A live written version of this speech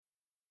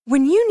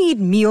When you need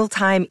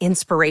mealtime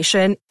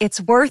inspiration,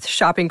 it's worth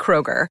shopping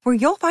Kroger, where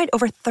you'll find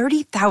over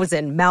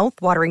 30,000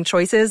 mouth-watering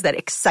choices that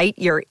excite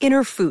your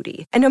inner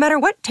foodie. And no matter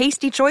what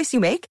tasty choice you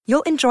make,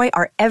 you'll enjoy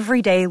our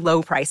everyday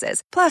low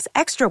prices, plus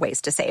extra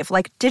ways to save,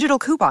 like digital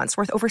coupons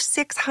worth over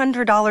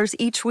 $600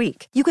 each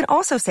week. You can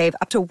also save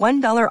up to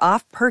 $1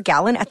 off per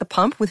gallon at the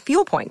pump with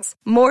fuel points.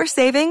 More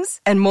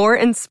savings and more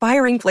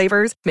inspiring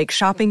flavors make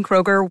shopping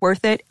Kroger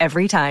worth it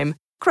every time.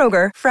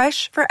 Kroger,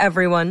 fresh for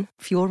everyone.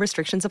 Fuel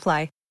restrictions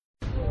apply.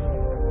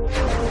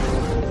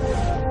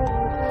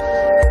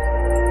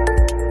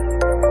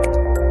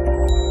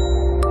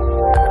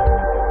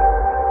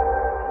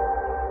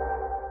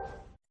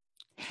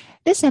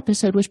 This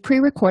episode was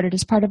pre-recorded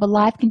as part of a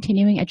live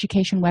continuing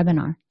education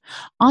webinar.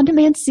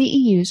 On-demand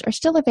CEUs are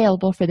still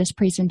available for this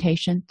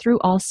presentation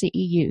through All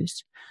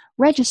CEUs.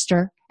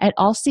 Register at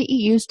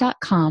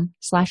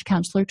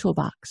allceus.com/counselor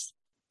toolbox.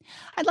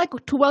 I'd like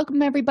to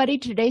welcome everybody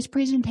to today's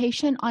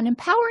presentation on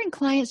empowering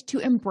clients to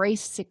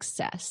embrace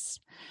success.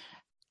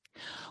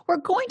 We're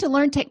going to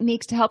learn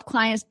techniques to help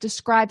clients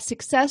describe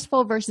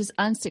successful versus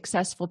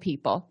unsuccessful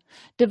people,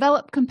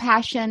 develop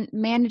compassion,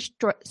 manage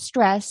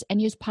stress,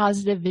 and use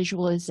positive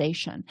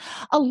visualization.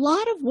 A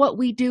lot of what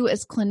we do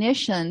as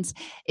clinicians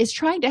is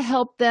trying to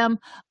help them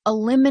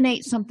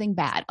eliminate something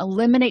bad,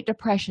 eliminate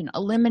depression,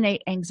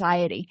 eliminate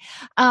anxiety.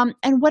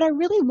 And what I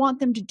really want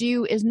them to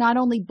do is not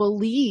only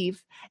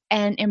believe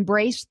and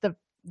embrace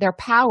their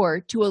power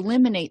to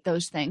eliminate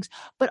those things,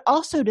 but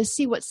also to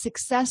see what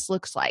success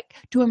looks like,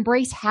 to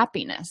embrace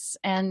happiness.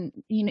 And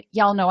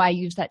y'all know I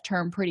use that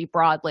term pretty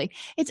broadly.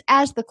 It's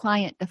as the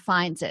client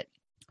defines it.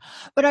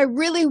 But I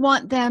really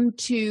want them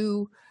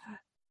to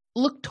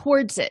look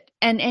towards it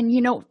and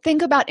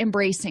think about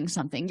embracing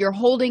something. You're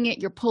holding it,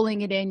 you're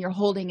pulling it in, you're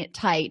holding it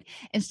tight,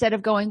 instead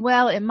of going,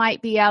 well, it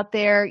might be out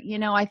there,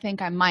 I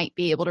think I might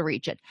be able to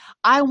reach it.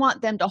 I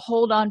want them to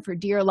hold on for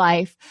dear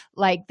life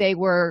like they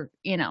were,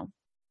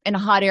 in a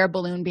hot air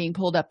balloon being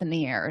pulled up in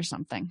the air or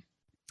something.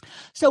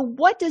 So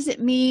what does it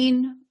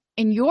mean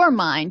in your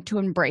mind to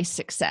embrace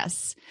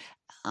success?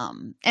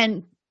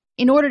 And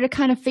in order to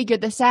kind of figure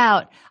this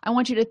out, I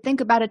want you to think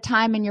about a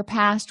time in your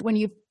past when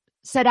you've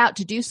set out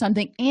to do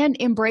something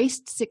and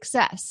embraced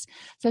success.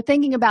 So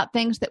thinking about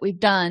things that we've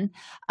done,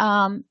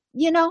 there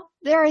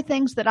are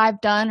things that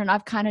I've done and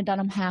I've kind of done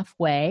them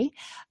halfway.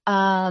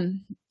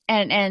 And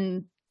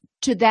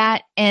to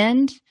that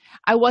end,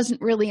 I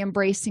wasn't really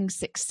embracing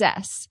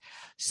success.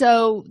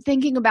 So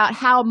thinking about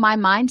how my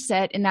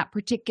mindset in that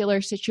particular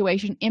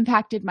situation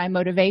impacted my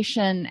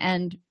motivation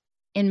and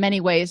in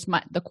many ways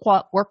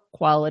the work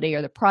quality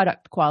or the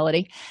product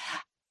quality,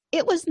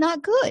 it was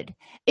not good.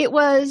 It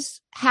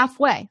was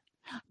halfway.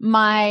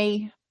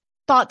 My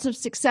thoughts of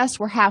success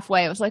were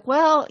halfway. I was like,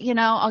 well,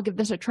 I'll give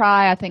this a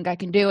try. I think I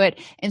can do it,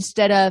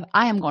 instead of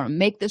I am going to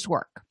make this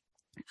work.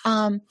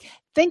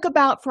 Think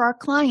about for our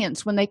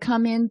clients when they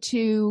come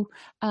into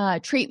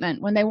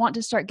treatment, when they want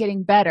to start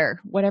getting better,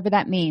 whatever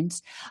that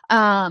means,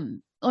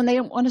 when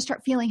they want to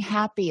start feeling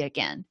happy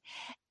again.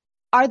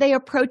 Are they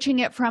approaching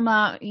it from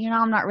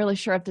I'm not really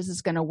sure if this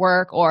is going to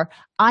work, or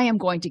I am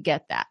going to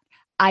get that.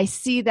 I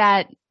see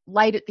that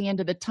light at the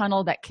end of the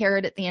tunnel, that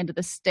carrot at the end of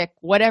the stick,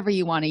 whatever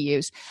you want to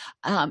use,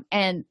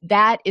 and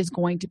that is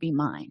going to be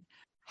mine.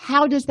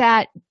 How does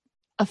that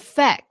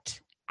affect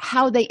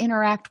how they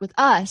interact with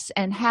us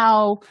and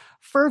how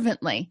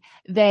fervently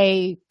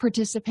they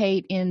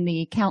participate in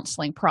the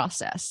counseling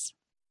process?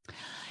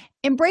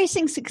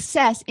 Embracing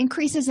success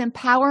increases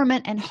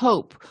empowerment and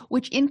hope,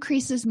 which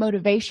increases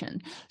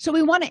motivation. So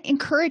we want to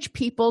encourage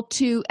people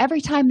to, every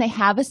time they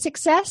have a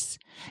success,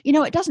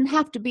 it doesn't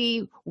have to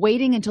be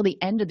waiting until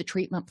the end of the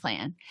treatment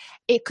plan.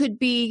 It could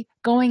be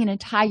going an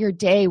entire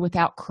day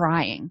without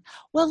crying.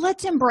 Well,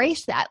 let's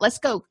embrace that. Let's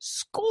go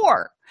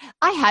score.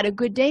 I had a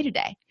good day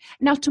today.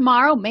 Now,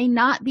 tomorrow may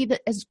not be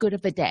as good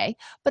of a day,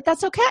 but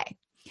that's okay.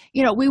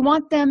 We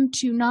want them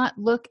to not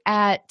look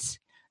at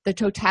the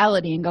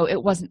totality and go,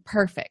 it wasn't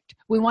perfect.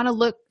 We want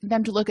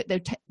them to look at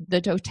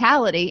the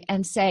totality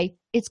and say,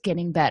 it's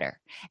getting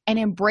better, and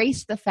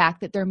embrace the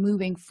fact that they're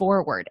moving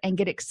forward and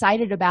get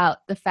excited about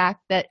the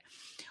fact that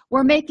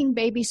we're making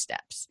baby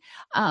steps.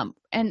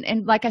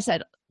 And like I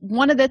said,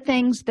 one of the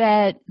things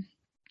that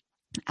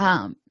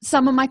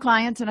some of my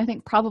clients, and I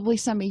think probably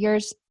some of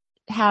yours,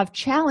 have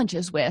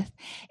challenges with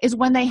is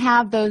when they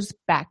have those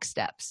back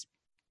steps.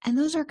 And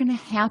those are going to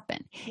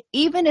happen,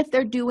 even if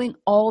they're doing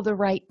all the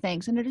right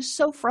things. And it is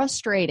so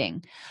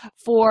frustrating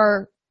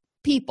for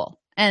people.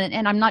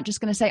 And I'm not just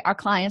going to say our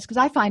clients, because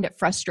I find it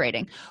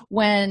frustrating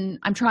when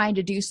I'm trying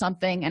to do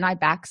something and I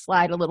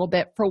backslide a little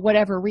bit for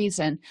whatever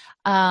reason.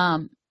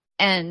 And,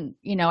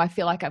 I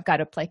feel like I've got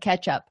to play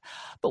catch up.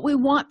 But we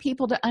want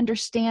people to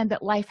understand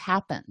that life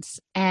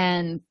happens.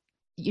 And,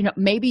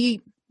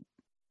 maybe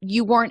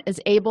you weren't as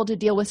able to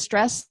deal with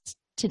stress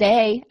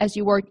today as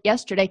you were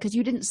yesterday because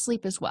you didn't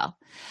sleep as well.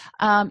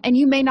 And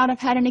you may not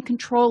have had any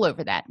control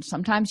over that.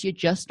 Sometimes you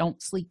just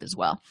don't sleep as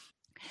well.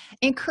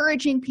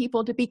 Encouraging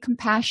people to be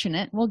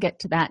compassionate, we'll get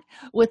to that,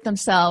 with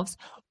themselves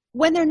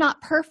when they're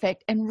not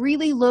perfect, and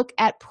really look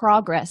at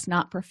progress,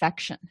 not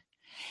perfection.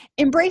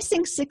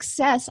 Embracing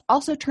success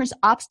also turns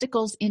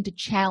obstacles into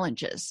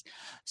challenges.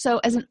 So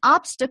as an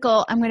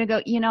obstacle, I'm going to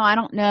go, I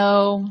don't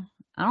know.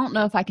 I don't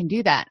know if I can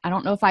do that. I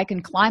don't know if I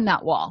can climb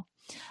that wall.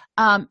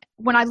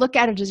 When I look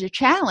at it as a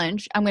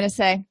challenge, I'm going to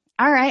say,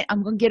 all right,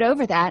 I'm going to get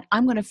over that.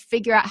 I'm going to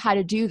figure out how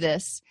to do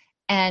this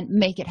and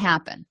make it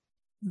happen.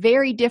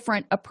 Very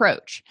different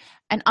approach.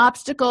 An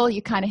obstacle,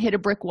 you kind of hit a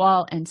brick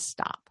wall and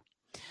stop.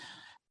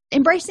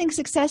 Embracing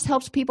success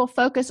helps people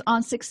focus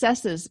on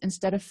successes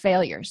instead of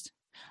failures.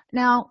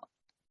 Now,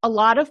 a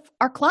lot of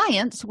our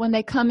clients, when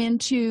they come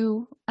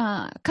into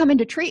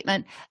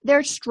treatment,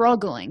 they're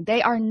struggling.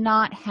 They are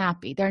not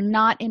happy. They're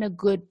not in a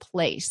good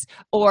place,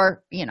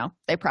 or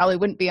they probably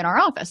wouldn't be in our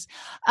office.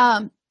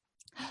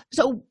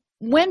 So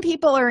when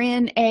people are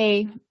in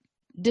a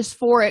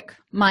dysphoric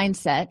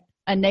mindset,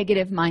 a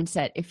negative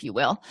mindset, if you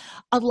will,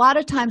 a lot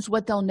of times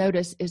what they'll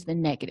notice is the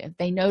negative.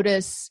 They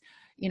notice,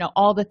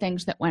 all the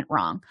things that went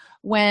wrong.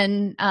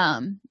 When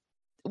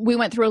we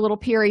went through a little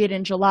period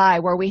in July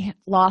where we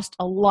lost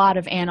a lot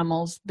of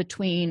animals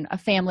between a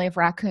family of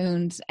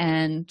raccoons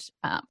and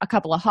a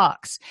couple of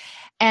hawks.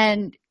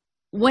 And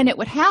when it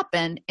would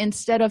happen,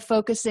 instead of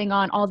focusing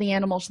on all the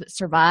animals that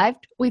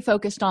survived, we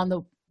focused on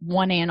the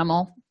one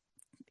animal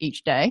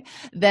each day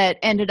that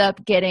ended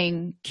up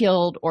getting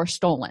killed or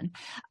stolen.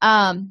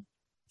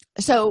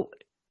 So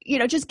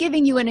just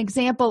giving you an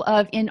example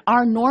of in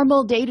our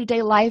normal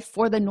day-to-day life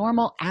for the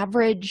normal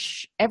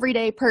average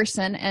everyday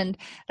person, and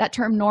that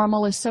term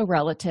normal is so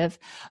relative,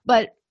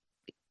 but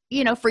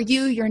for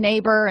you, your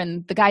neighbor,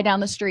 and the guy down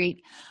the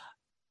street,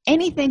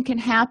 anything can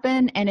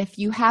happen. And if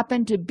you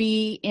happen to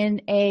be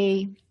in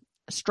a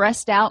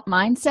stressed out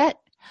mindset,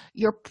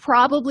 you're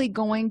probably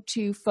going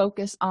to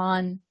focus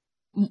on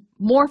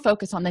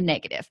the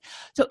negative.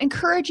 So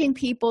encouraging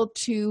people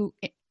to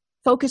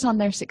focus on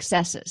their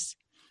successes.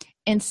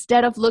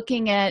 Instead of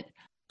looking at,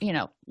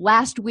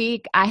 last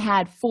week I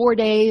had 4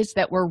 days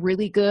that were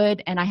really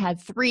good and I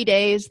had 3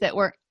 days that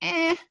were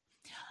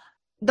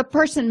the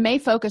person may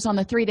focus on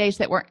the 3 days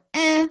that were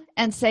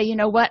and say, you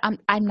know what,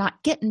 I'm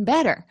not getting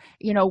better.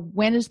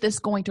 When is this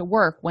going to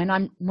work? When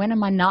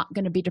am I not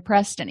going to be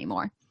depressed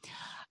anymore?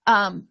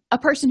 A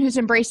person who's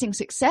embracing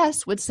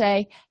success would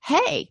say,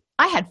 hey,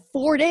 I had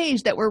 4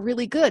 days that were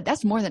really good.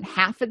 That's more than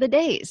half of the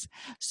days.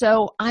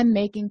 So I'm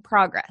making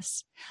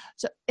progress.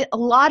 So a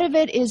lot of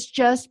it is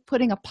just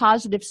putting a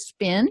positive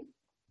spin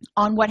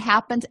on what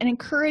happens and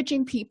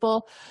encouraging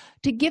people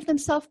to give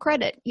themselves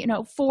credit,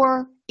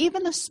 for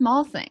even the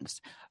small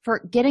things, for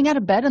getting out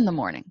of bed in the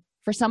morning.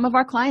 For some of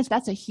our clients,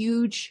 that's a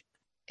huge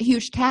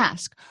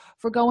task.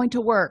 For going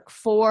to work,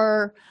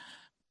 for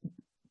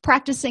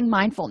practicing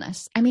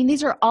mindfulness. I mean,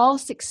 these are all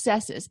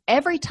successes.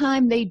 Every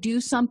time they do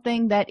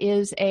something that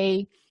is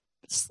a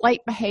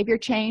slight behavior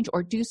change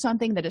or do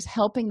something that is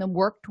helping them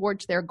work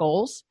towards their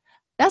goals,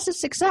 that's a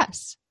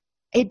success.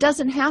 It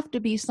doesn't have to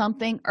be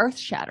something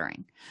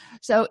earth-shattering.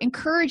 So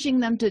encouraging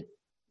them to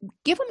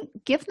give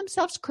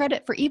themselves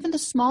credit for even the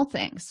small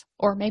things,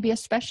 or maybe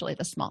especially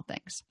the small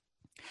things.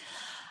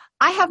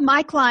 I have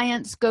my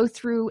clients go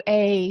through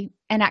an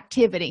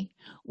activity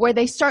where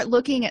they start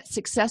looking at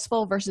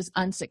successful versus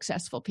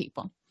unsuccessful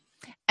people.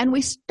 And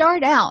we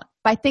start out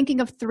by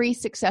thinking of 3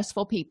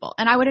 successful people.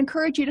 And I would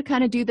encourage you to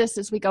kind of do this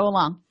as we go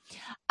along.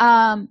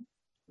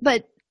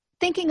 But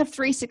thinking of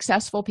 3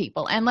 successful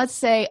people, and let's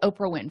say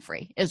Oprah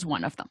Winfrey is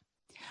one of them.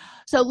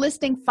 So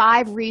listing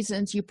 5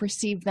 reasons you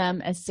perceive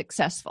them as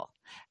successful.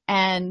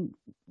 And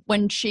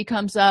when she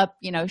comes up,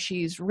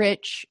 she's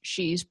rich,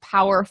 she's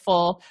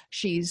powerful,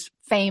 she's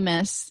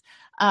famous.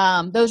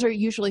 Those are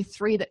usually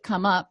 3 that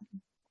come up.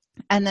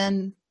 And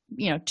then,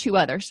 2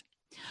 others.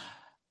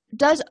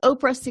 Does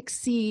Oprah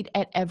succeed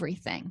at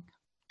everything?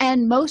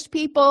 And most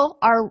people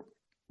are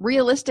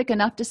realistic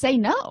enough to say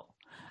no.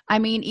 I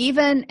mean,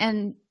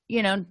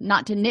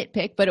 not to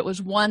nitpick, but it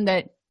was one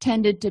that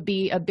tended to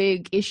be a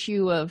big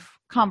issue of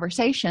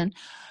conversation.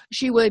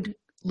 She would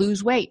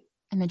lose weight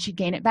and then she'd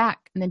gain it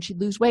back and then she'd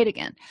lose weight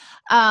again.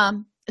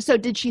 So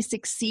did she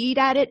succeed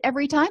at it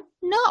every time?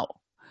 No,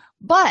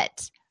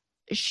 but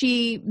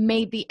she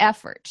made the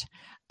effort.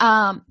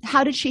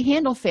 How did she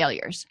handle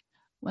failures?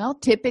 Well,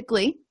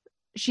 typically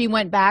she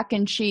went back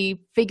and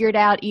she figured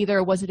out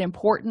either was it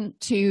important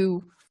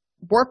to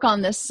work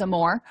on this some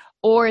more,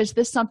 or is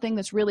this something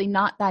that's really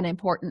not that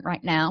important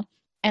right now?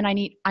 And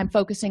I'm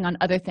focusing on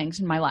other things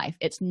in my life.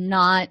 It's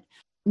not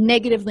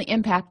negatively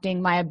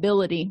impacting my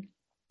ability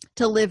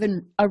to live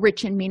in a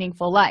rich and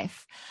meaningful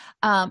life.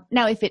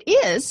 Now, if it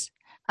is,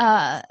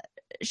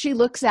 she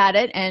looks at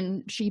it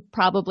and she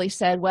probably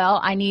said, well,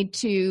 I need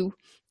to,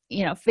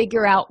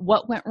 figure out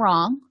what went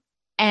wrong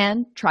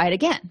and try it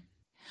again.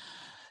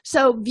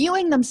 So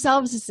viewing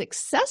themselves as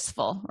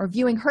successful, or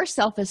viewing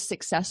herself as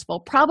successful,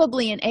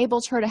 probably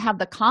enables her to have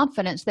the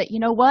confidence that,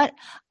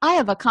 I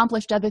have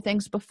accomplished other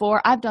things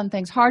before. I've done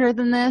things harder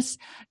than this.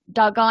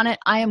 Doggone it,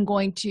 I am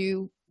going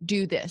to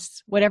do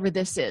this, whatever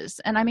this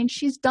is. And I mean,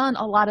 she's done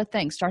a lot of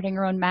things, starting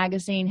her own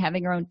magazine,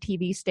 having her own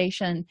TV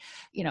station.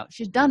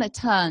 She's done a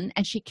ton,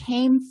 and she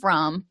came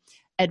from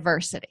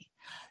adversity.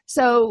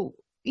 So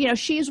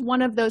she's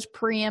one of those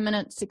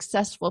preeminent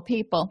successful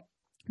people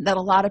that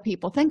a lot of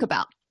people think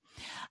about.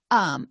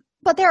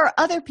 But there are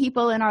other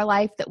people in our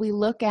life that we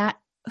look at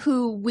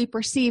who we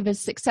perceive as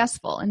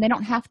successful, and they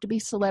don't have to be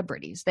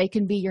celebrities. They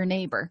can be your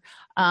neighbor,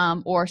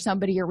 or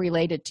somebody you're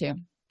related to.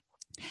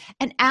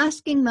 And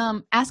asking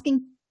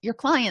your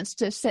clients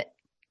to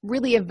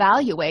really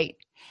evaluate,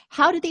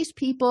 how do these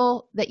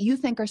people that you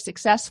think are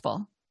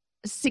successful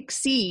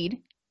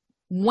succeed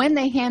when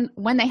they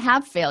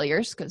have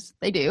failures, because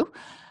they do.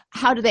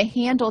 How do they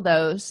handle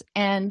those?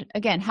 And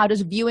again, how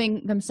does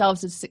viewing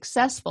themselves as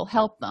successful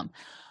help them?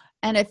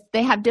 And if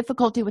they have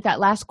difficulty with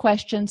that last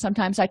question,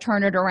 sometimes I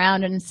turn it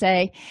around and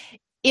say,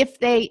 if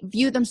they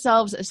view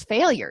themselves as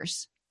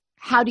failures,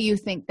 how do you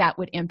think that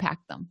would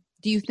impact them?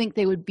 Do you think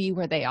they would be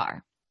where they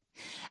are?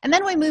 And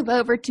then we move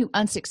over to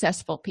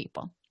unsuccessful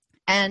people.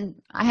 And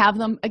I have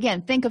them,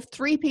 again, think of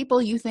 3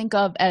 people you think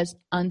of as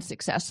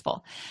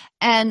unsuccessful.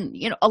 And,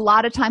 a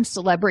lot of times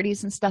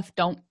celebrities and stuff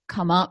don't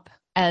come up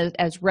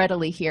as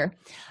readily here.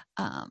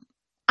 I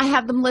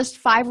have them list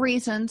 5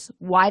 reasons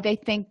why they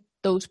think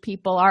those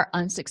people are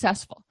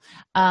unsuccessful.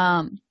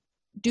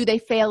 Do they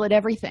fail at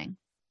everything?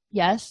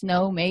 Yes,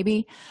 no,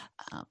 maybe.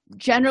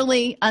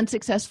 Generally,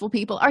 unsuccessful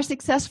people are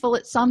successful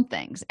at some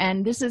things.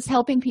 And this is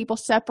helping people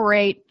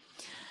separate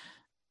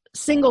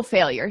single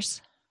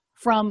failures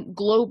from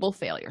global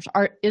failures.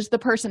 Is the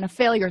person a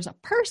failure as a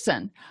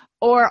person,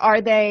 or are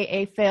they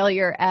a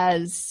failure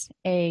as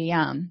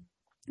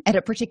at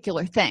a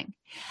particular thing?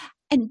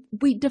 And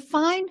we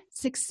define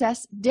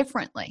success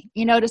differently.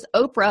 You notice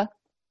Oprah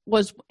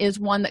is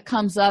one that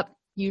comes up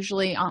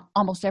usually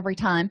almost every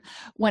time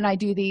when I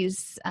do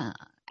these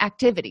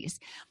activities.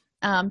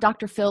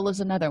 Dr. Phil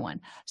is another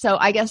one. So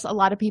I guess a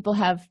lot of people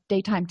have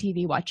daytime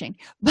TV watching.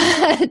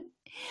 But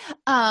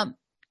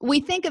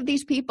we think of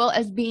these people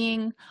as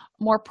being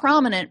more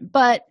prominent,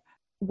 but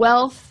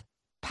wealth,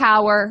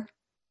 power,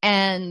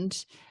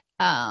 and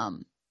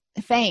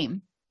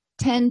fame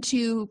tend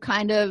to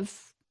kind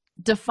of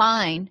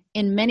define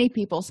in many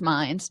people's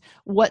minds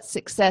what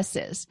success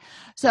is.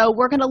 So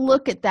we're going to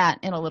look at that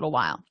in a little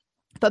while.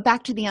 But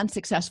back to the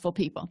unsuccessful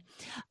people.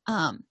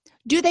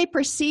 Do they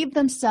perceive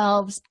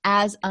themselves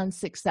as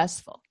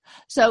unsuccessful?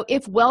 So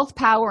if wealth,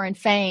 power, and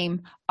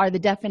fame are the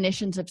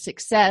definitions of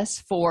success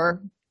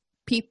for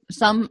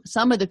some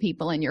of the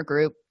people in your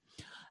group,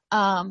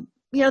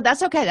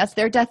 that's okay. That's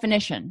their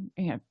definition.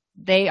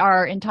 They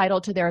are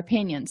entitled to their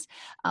opinions.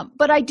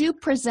 But I do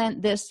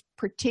present this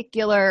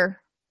particular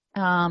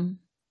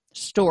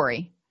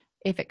story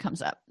if it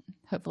comes up.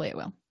 Hopefully it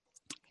will.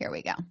 Here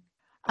we go.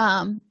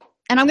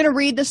 And I'm going to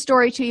read the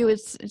story to you.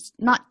 It's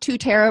not too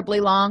terribly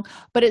long,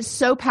 but it's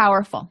so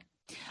powerful.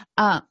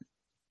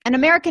 An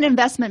American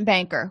investment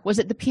banker was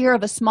at the pier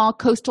of a small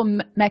coastal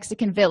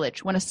Mexican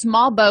village when a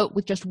small boat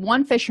with just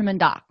one fisherman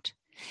docked.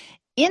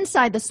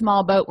 Inside the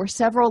small boat were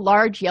several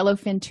large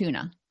yellowfin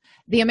tuna.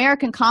 The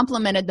American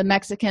complimented the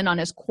Mexican on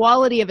his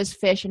quality of his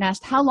fish and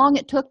asked how long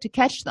it took to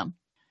catch them.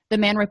 The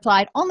man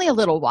replied, "Only a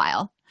little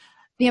while."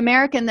 The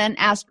American then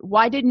asked,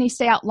 why didn't he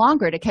stay out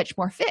longer to catch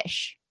more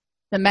fish?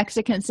 The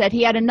Mexican said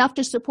he had enough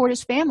to support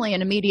his family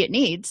and immediate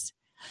needs.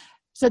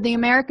 So the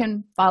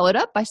American followed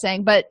up by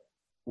saying, but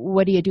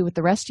what do you do with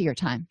the rest of your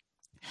time?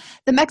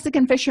 The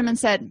Mexican fisherman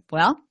said,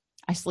 well,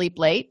 I sleep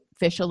late,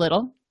 fish a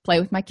little, play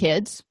with my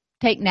kids,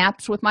 take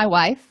naps with my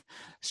wife,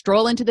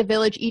 stroll into the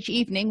village each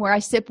evening where I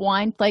sip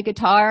wine, play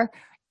guitar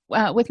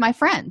with my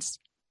friends.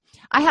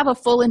 I have a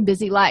full and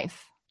busy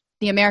life.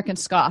 The American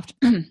scoffed.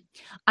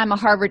 I'm a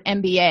Harvard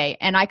MBA,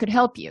 and I could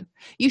help you.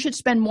 You should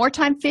spend more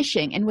time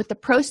fishing, and with the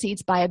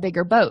proceeds, buy a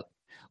bigger boat.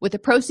 With the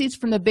proceeds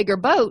from the bigger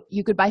boat,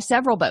 you could buy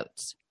several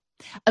boats.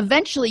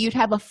 Eventually, you'd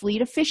have a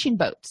fleet of fishing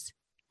boats.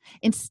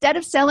 Instead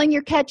of selling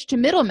your catch to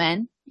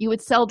middlemen, you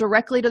would sell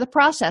directly to the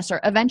processor,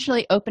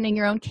 eventually opening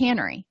your own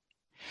cannery.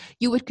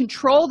 You would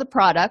control the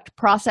product,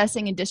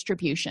 processing, and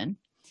distribution.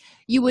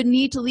 You would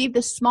need to leave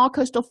this small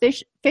coastal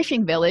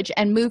fishing village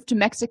and move to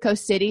Mexico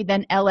City,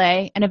 then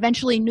LA, and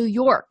eventually New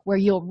York, where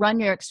you'll run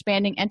your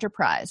expanding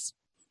enterprise.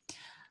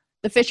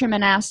 The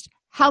fisherman asked,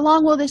 how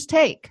long will this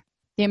take?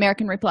 The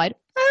American replied,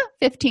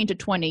 15 to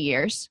 20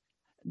 years.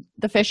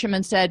 The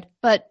fisherman said,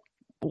 but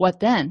what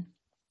then?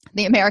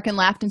 The American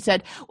laughed and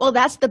said, well,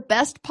 that's the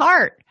best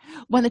part.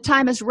 When the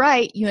time is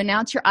right, you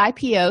announce your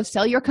IPO,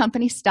 sell your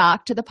company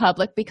stock to the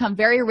public, become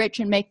very rich,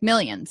 and make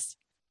millions.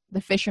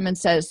 The fisherman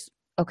says,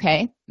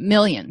 okay,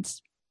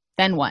 millions.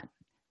 Then what?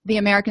 The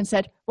American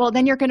said, well,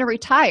 then you're going to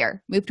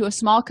retire, move to a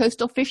small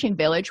coastal fishing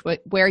village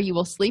where you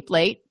will sleep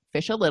late,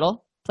 fish a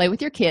little, play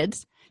with your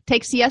kids,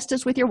 take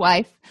siestas with your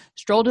wife,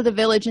 stroll to the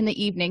village in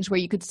the evenings where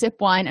you could sip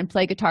wine and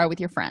play guitar with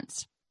your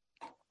friends.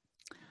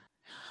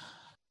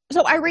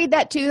 So I read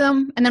that to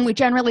them, and then we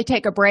generally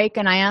take a break,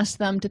 and I ask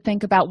them to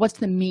think about what's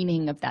the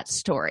meaning of that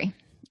story.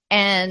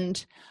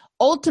 And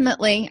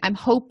ultimately, I'm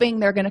hoping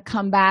they're going to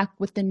come back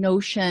with the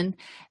notion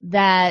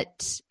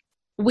that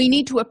we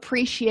need to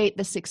appreciate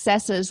the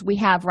successes we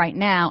have right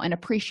now and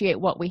appreciate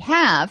what we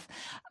have,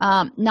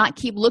 not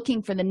keep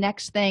looking for the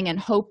next thing and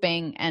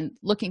hoping and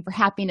looking for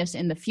happiness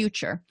in the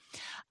future.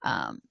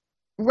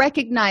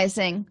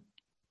 recognizing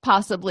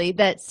possibly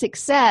that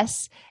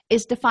success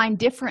is defined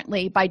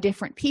differently by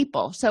different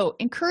people. So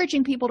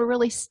encouraging people to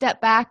really step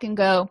back and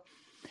go,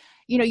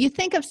 you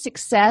think of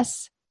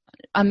success,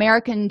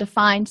 American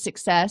defined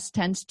success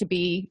tends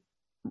to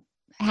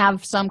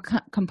have some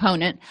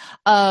component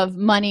of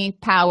money,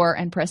 power,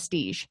 and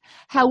prestige.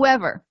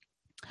 However,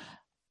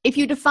 if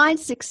you define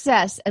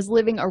success as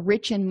living a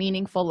rich and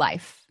meaningful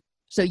life,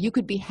 so you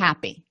could be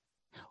happy,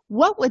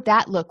 what would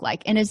that look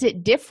like? And is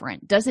it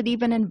different? Does it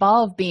even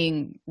involve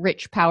being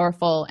rich,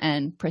 powerful,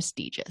 and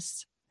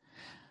prestigious?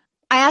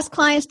 I ask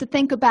clients to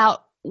think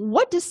about,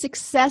 what does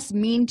success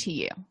mean to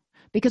you?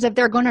 Because if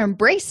they're going to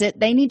embrace it,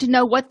 they need to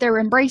know what they're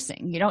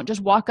embracing. You don't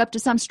just walk up to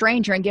some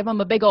stranger and give them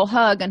a big old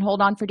hug and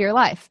hold on for dear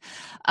life.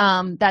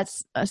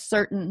 That's a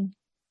certain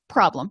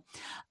problem.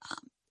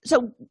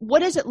 So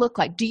what does it look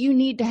like? Do you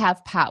need to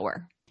have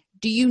power?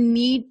 Do you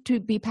need to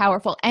be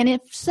powerful? And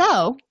if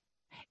so,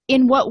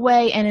 in what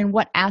way and in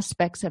what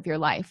aspects of your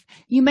life?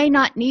 You may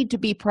not need to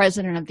be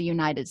president of the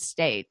United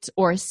States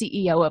or a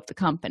CEO of the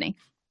company,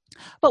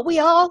 but we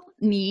all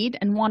need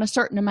and want a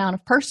certain amount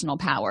of personal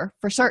power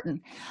for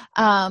certain.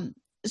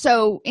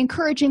 So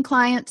encouraging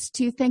clients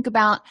to think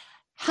about,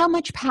 how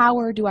much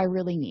power do I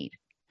really need?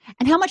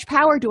 And how much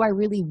power do I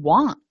really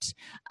want?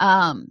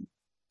 I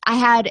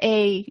had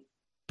a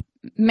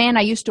man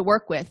I used to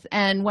work with,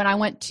 and when I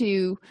went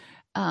to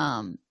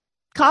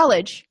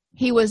college,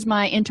 he was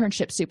my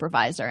internship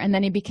supervisor, and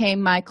then he became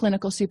my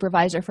clinical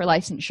supervisor for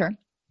licensure.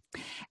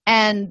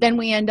 And then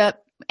we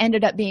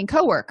ended up being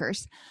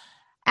coworkers.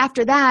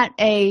 After that,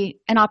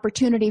 an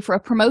opportunity for a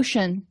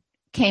promotion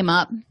came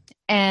up,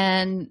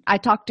 and I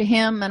talked to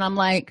him, and I'm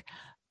like,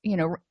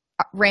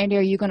 Randy,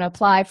 are you going to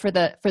apply for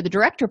the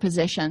director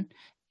position?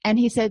 And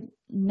he said,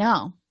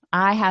 no,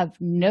 I have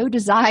no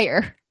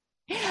desire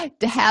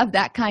to have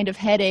that kind of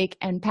headache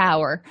and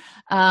power.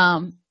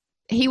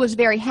 He was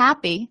very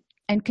happy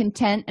and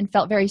content and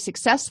felt very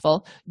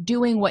successful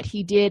doing what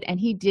he did, and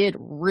he did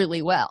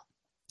really well.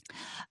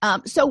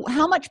 So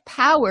how much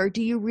power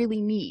do you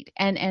really need,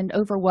 and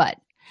over what?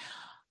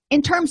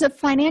 In terms of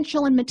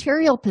financial and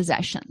material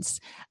possessions,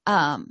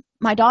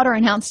 my daughter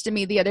announced to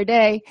me the other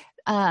day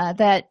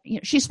that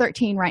she's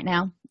 13 right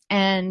now,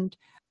 and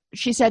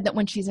she said that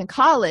when she's in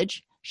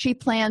college, she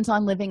plans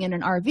on living in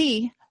an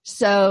RV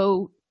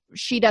so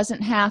she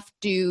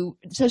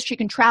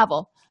can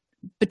travel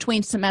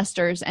between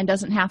semesters and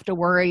doesn't have to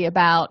worry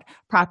about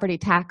property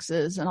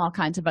taxes and all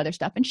kinds of other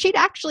stuff. And she'd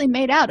actually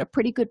made out a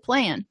pretty good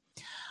plan.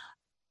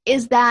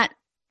 Is that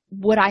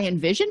what I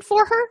envisioned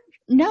for her?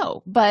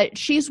 No, but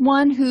she's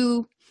one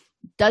who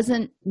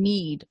doesn't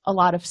need a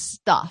lot of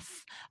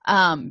stuff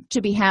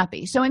to be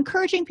happy. So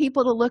encouraging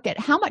people to look at,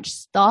 how much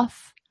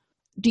stuff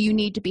do you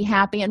need to be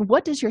happy, and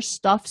what does your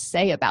stuff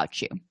say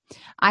about you?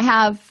 I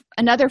have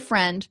another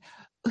friend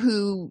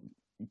who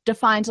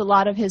defines a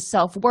lot of his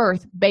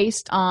self-worth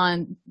based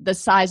on the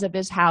size of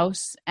his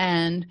house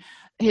and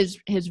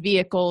his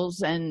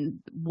vehicles and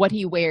what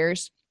he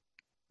wears,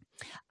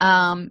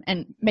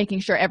 and making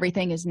sure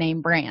everything is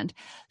name brand.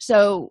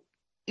 So,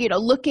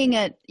 looking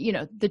at,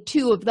 the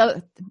two of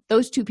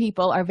those two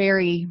people are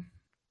very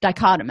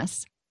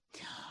dichotomous.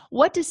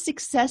 What does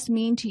success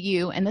mean to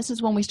you? And this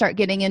is when we start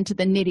getting into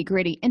the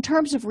nitty-gritty in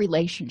terms of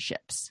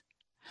relationships.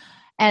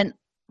 And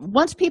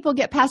once people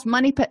get past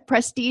money,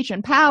 prestige,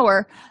 and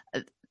power,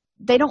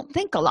 they don't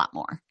think a lot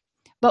more.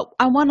 But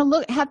I want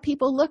to have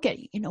people look at,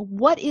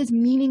 what is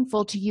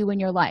meaningful to you in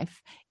your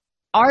life?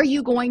 Are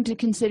you going to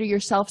consider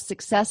yourself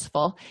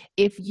successful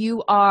if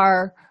you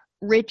are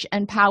rich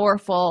and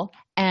powerful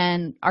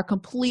and are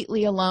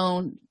completely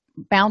alone,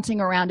 bouncing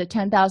around a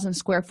 10,000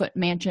 square foot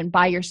mansion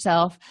by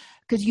yourself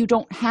because you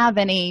don't have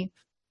any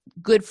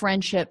good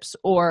friendships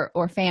or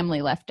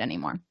family left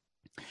anymore?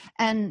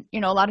 And, a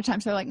lot of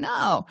times they're like,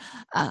 no,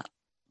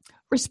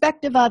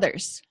 respect of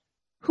others.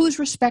 Whose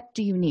respect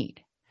do you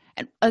need?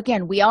 And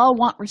again, we all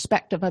want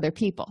respect of other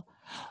people,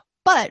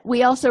 but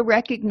we also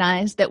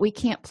recognize that we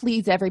can't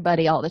please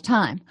everybody all the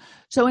time.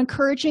 So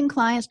encouraging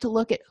clients to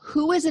look at,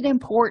 who is it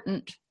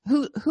important,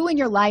 who in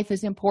your life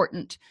is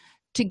important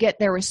to get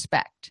their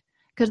respect,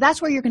 because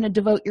that's where you're going to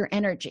devote your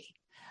energy.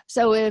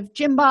 So if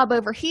Jim Bob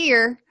over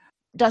here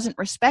doesn't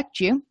respect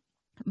you,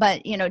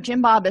 but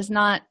Jim Bob is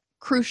not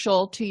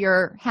crucial to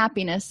your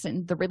happiness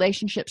and the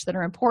relationships that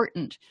are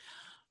important,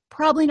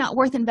 probably not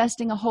worth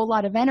investing a whole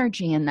lot of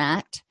energy in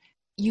that.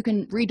 You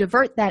can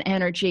redivert that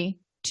energy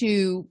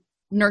to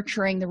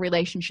nurturing the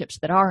relationships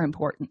that are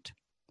important.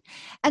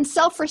 And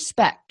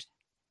self-respect.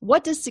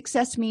 What does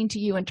success mean to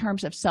you in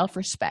terms of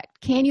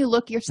self-respect? Can you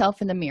look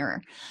yourself in the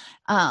mirror?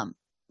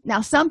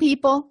 Now, some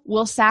people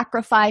will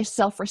sacrifice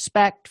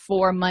self-respect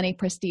for money,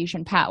 prestige,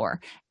 and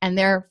power, and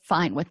they're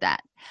fine with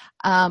that.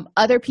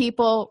 Other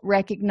people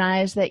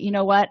recognize that,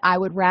 I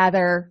would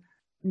rather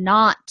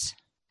not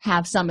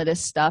have some of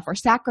this stuff or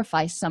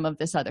sacrifice some of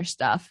this other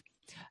stuff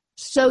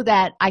so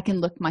that I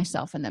can look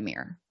myself in the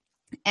mirror.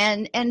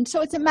 And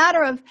so it's a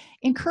matter of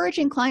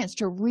encouraging clients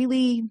to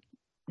really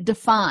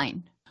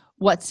define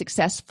what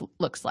success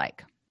looks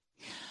like.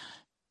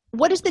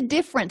 What is the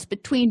difference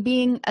between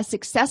being a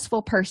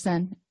successful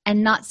person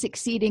and not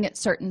succeeding at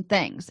certain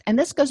things? And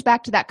this goes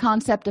back to that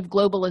concept of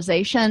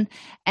globalization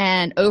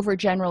and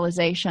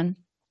overgeneralization.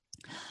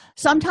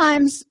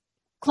 Sometimes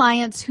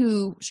clients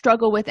who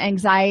struggle with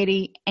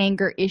anxiety,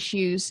 anger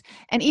issues,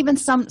 and even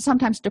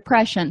sometimes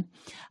depression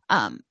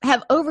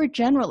have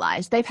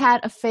overgeneralized. They've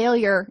had a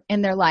failure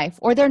in their life,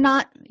 or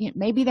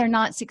maybe they're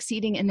not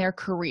succeeding in their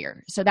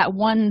career. So that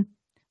one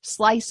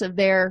slice of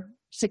their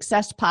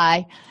success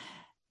pie,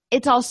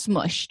 it's all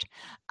smushed.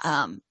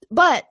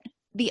 But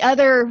the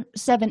other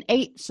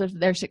 7/8 of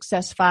their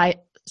success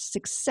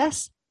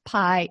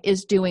pie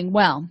is doing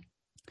well.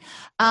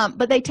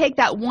 But they take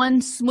that one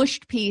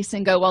smushed piece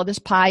and go, well, this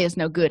pie is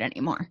no good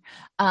anymore.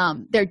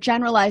 They're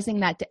generalizing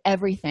that to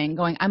everything,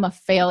 going, I'm a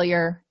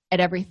failure at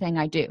everything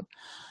I do.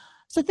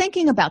 So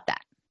thinking about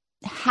that,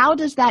 how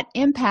does that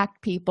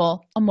impact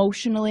people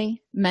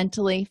emotionally,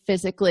 mentally,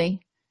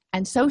 physically,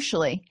 and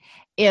socially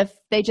if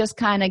they just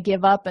kind of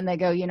give up and they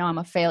go, I'm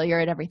a failure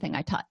at everything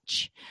I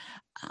touch?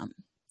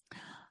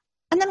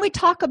 And then we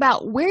talk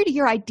about, where do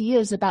your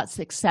ideas about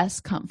success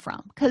come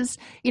from? Because,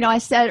 I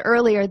said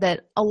earlier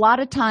that a lot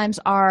of times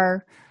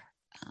our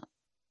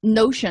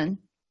notion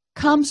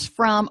comes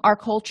from our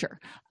culture,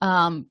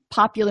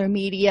 popular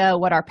media,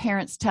 what our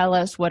parents tell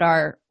us, what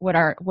our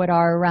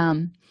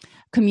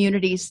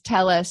communities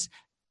tell us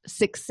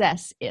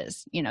success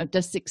is.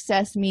 Does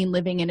success mean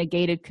living in a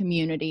gated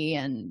community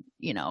and,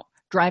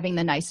 driving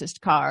the nicest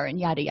car and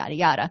yada, yada,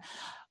 yada?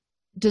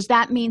 Does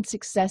that mean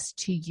success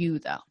to you,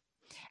 though?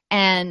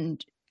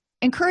 And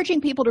encouraging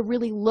people to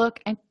really look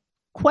and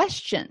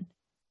question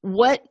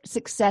what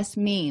success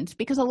means,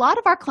 because a lot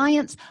of our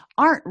clients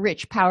aren't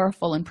rich,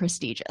 powerful, and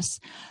prestigious.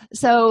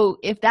 So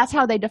if that's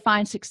how they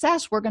define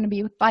success, we're going to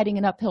be fighting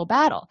an uphill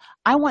battle.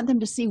 I want them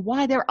to see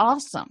why they're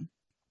awesome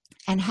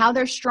and how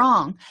they're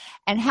strong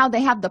and how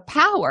they have the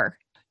power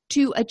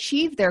to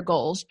achieve their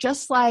goals,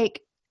 just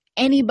like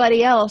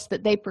anybody else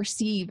that they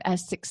perceive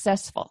as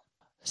successful.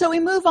 So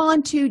we move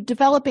on to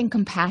developing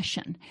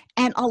compassion.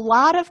 And a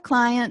lot of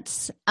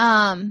clients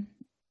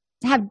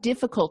have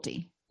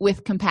difficulty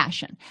with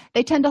compassion.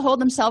 They tend to hold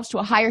themselves to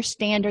a higher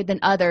standard than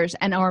others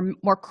and are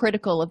more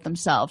critical of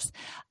themselves,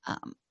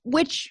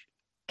 which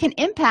can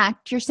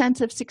impact your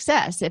sense of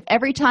success. If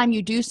every time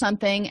you do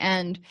something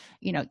and,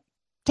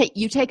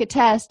 you take a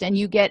test and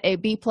you get a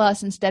B+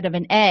 instead of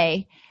an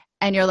A,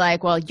 and you're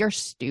like, well, you're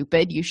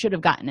stupid, you should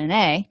have gotten an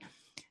A,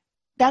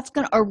 that's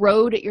going to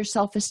erode at your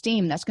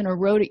self-esteem. That's going to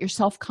erode at your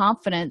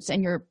self-confidence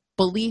and your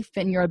belief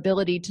in your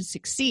ability to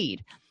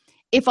succeed.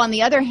 If, on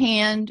the other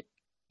hand,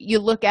 you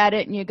look at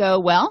it and you go,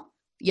 well,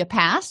 you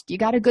passed, you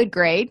got a good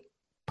grade,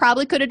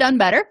 probably could have done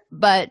better,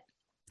 but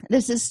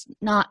this is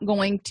not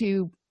going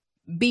to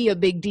be a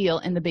big deal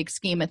in the big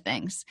scheme of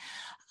things.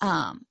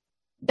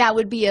 That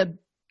would be a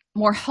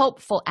more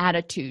helpful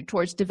attitude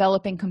towards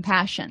developing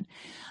compassion.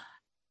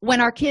 When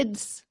our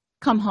kids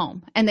come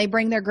home and they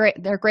bring their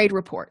grade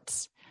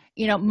reports,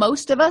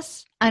 most of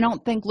us, I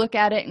don't think, look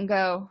at it and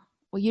go,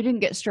 well, you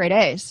didn't get straight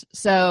A's,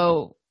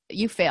 so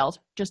you failed.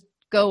 Just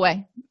go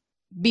away.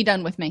 Be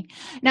done with me.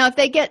 Now, if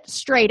they get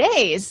straight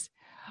A's,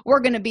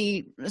 we're going to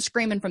be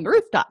screaming from the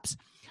rooftops.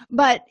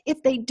 But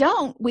if they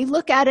don't, we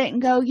look at it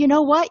and go, you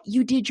know what?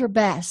 You did your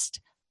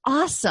best.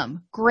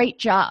 Awesome. Great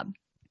job.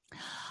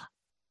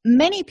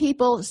 Many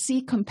people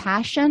see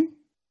compassion,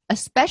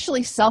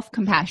 especially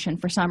self-compassion,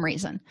 for some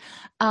reason.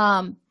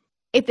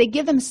 If they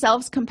give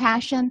themselves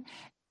compassion,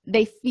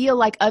 they feel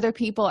like other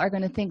people are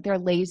going to think they're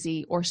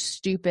lazy or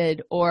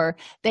stupid, or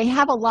they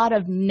have a lot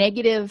of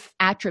negative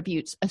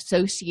attributes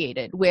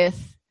associated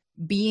with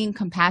being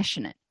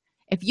compassionate.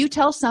 If you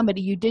tell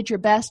somebody you did your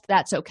best,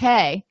 that's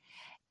okay,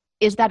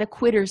 is that a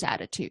quitter's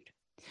attitude?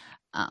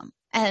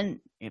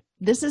 And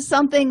this is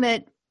something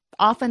that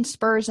often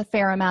spurs a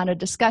fair amount of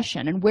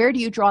discussion. And where do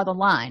you draw the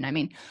line? I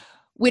mean,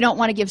 we don't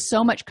want to give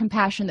so much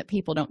compassion that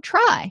people don't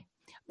try,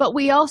 but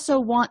we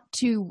also want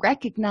to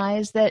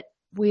recognize that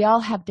we all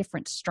have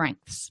different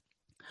strengths.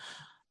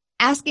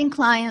 Asking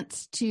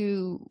clients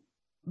to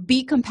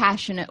be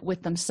compassionate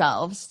with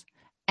themselves,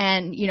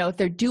 and if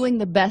they're doing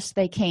the best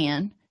they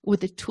can with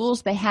the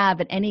tools they have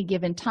at any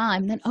given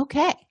time, then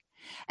okay.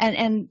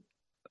 And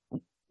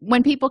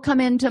when people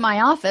come into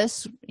my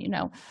office,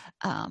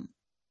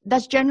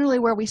 that's generally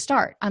where we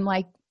start. I'm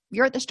like,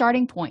 you're at the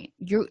starting point.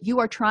 You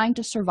are trying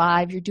to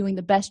survive. You're doing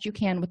the best you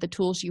can with the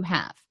tools you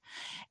have.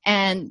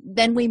 And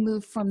then we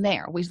move from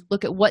there. We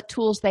look at what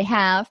tools they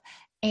have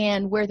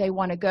and where they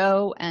want to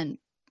go, and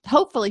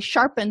hopefully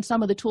sharpen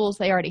some of the tools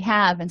they already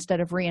have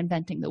instead of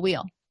reinventing the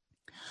wheel.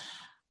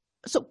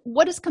 So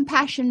what does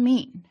compassion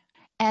mean?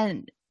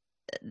 And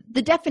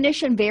the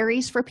definition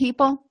varies for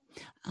people.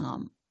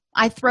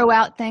 I throw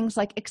out things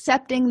like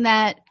accepting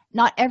that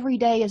not every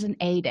day is an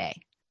A day,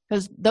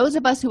 because those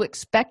of us who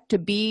expect to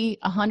be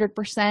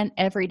 100%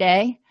 every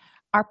day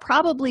are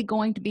probably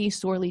going to be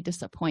sorely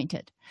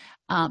disappointed.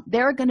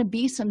 There are going to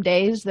be some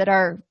days that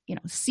are,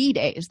 C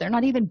days. They're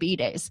not even B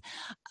days.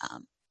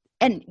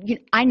 And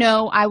I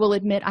know I will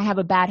admit I have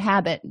a bad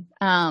habit,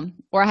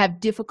 or I have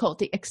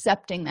difficulty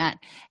accepting that.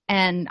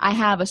 And I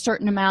have a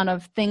certain amount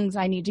of things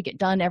I need to get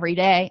done every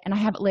day, and I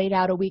have it laid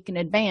out a week in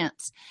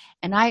advance.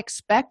 And I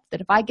expect that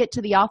if I get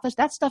to the office,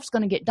 that stuff's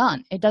going to get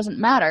done. It doesn't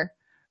matter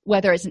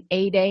whether it's an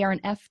A day or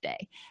an F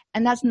day.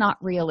 And that's not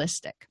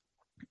realistic.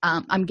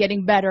 I'm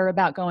getting better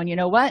about going, you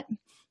know what? I'm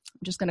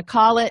just going to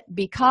call it,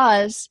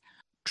 because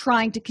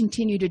trying to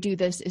continue to do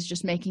this is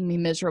just making me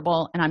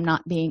miserable and I'm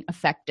not being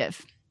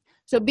effective.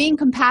 So being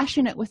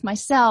compassionate with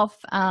myself,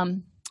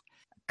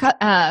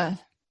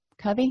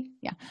 Covey,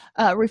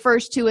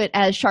 refers to it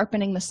as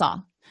sharpening the saw,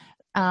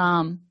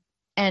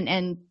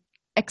 and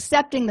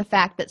accepting the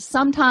fact that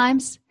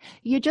sometimes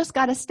you just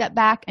got to step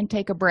back and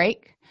take a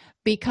break,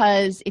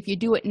 because if you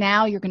do it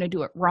now, you're going to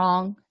do it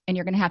wrong, and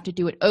you're going to have to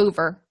do it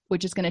over,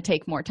 which is going to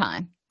take more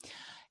time.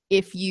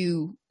 If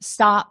you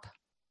stop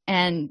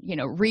and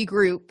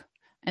regroup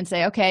and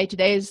say, okay,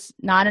 today's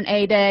not an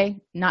A day,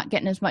 not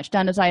getting as much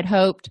done as I'd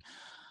hoped,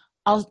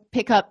 I'll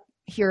pick up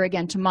here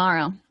again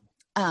tomorrow,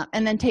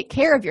 and then take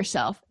care of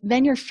yourself,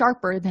 then you're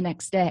sharper the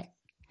next day.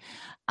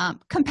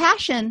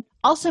 Compassion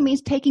also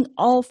means taking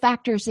all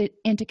factors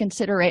into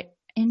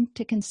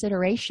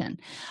consideration.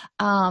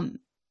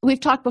 We've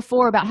talked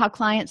before about how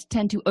clients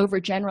tend to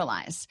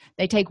overgeneralize.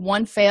 They take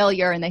one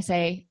failure and they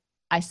say,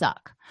 I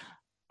suck.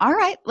 All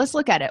right, let's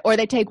look at it. Or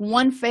they take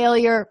one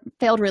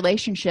failed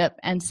relationship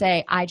and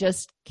say, I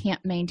just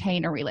can't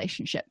maintain a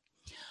relationship.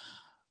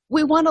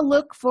 We want to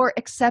look for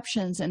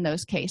exceptions in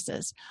those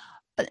cases.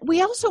 But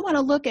we also want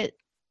to look at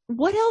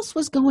what else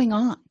was going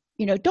on.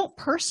 Don't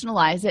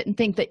personalize it and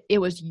think that it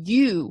was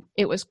you.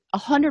 It was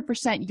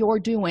 100% your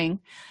doing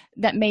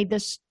that made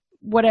this,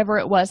 whatever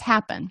it was,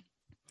 happen.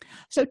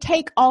 So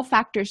take all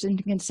factors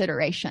into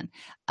consideration.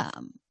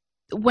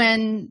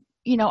 When,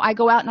 I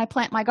go out and I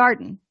plant my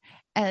garden,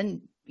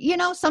 and,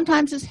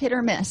 sometimes it's hit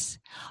or miss,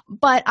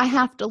 but I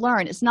have to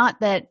learn. It's not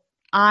that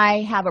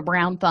I have a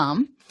brown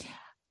thumb.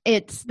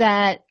 It's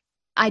that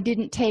I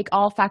didn't take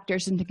all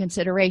factors into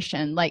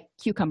consideration, like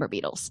cucumber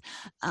beetles.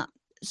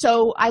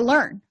 So I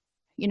learn,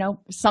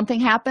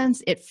 something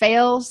happens, it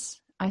fails.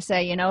 I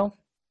say,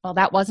 well,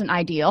 that wasn't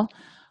ideal.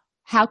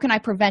 How can I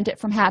prevent it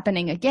from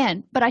happening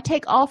again? But I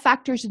take all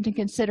factors into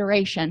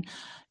consideration,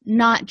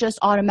 not just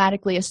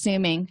automatically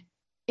assuming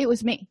it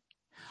was me.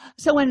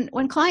 So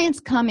when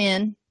clients come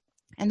in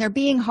and they're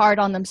being hard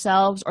on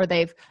themselves, or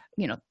they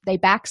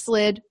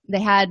backslid,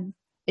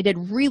 they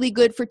did really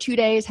good for 2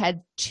 days,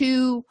 had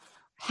 2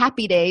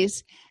 happy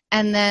days,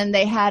 and then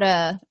they had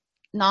a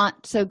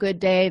not so good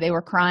day, they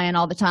were crying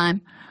all the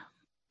time.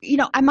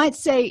 I might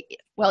say,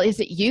 well, is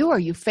it you? Are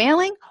you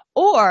failing?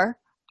 Or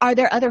are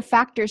there other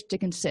factors to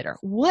consider?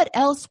 What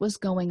else was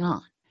going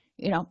on?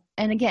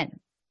 And again,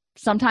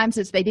 sometimes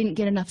it's they didn't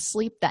get enough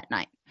sleep that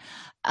night,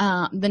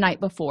 the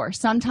night before.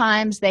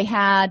 Sometimes they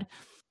had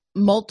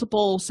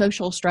multiple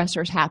social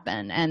stressors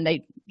happen, and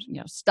they,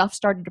 stuff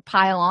started to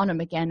pile on them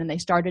again, and they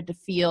started to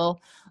feel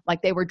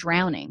like they were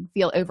drowning,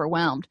 feel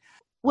overwhelmed.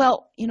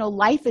 Well,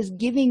 life is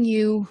giving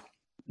you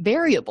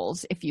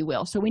variables, if you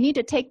will. So we need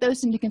to take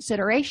those into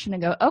consideration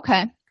and go,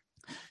 okay,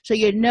 so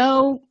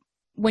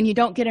when you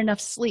don't get enough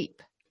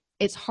sleep,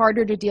 it's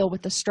harder to deal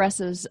with the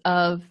stresses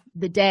of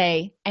the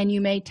day, and you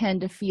may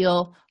tend to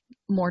feel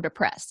more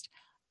depressed.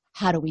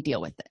 How do we deal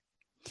with it?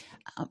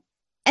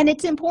 And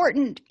it's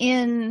important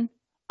in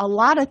a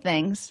lot of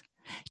things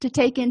to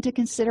take into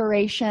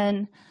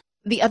consideration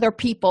the other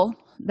people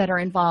that are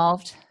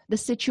involved, the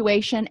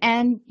situation,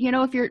 and,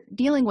 if you're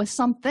dealing with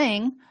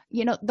something,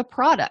 the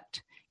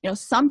product.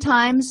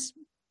 Sometimes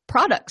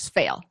products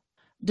fail.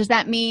 Does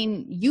that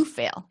mean you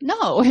fail?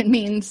 No, it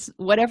means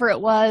whatever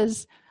it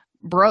was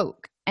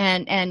broke,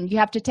 and you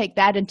have to take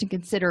that into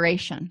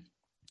consideration.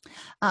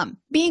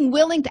 Being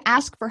willing to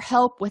ask for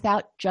help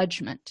without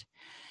judgment.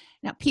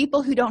 Now,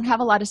 people who don't have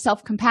a lot of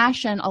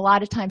self-compassion a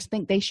lot of times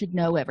think they should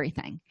know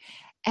everything,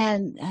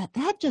 and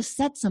that just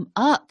sets them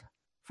up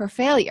for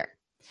failure.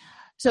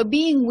 So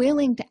being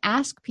willing to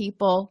ask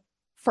people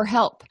for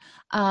help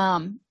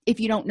if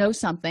you don't know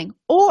something,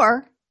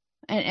 or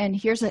and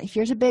here's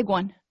a big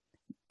one,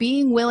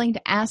 being willing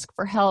to ask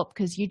for help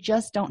because you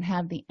just don't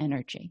have the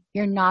energy.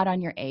 You're not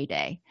on your A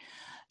day.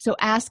 So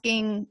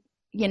asking,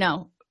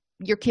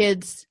 your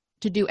kids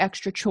to do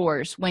extra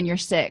chores when you're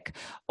sick,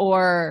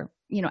 or,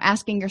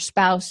 asking your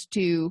spouse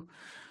to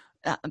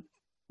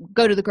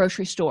go to the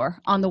grocery store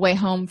on the way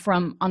home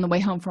from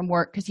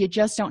work because you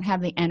just don't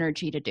have the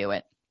energy to do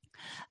it.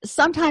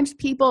 Sometimes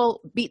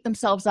people beat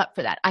themselves up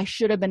for that. I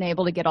should have been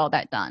able to get all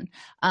that done,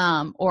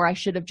 or I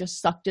should have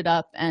just sucked it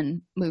up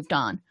and moved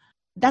on.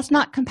 That's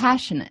not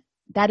compassionate.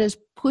 That is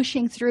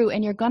pushing through,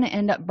 and you're going to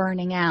end up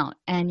burning out,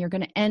 and you're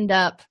going to end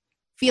up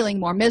feeling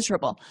more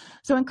miserable.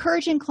 So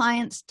encouraging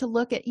clients to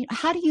look at,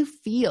 how do you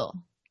feel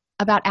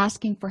about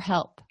asking for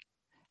help?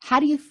 How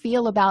do you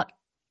feel about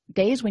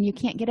days when you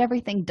can't get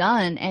everything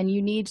done and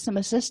you need some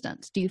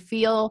assistance? Do you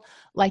feel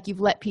like you've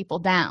let people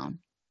down?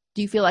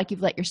 Do you feel like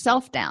you've let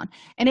yourself down?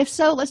 And if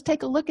so, let's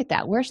take a look at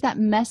that. Where's that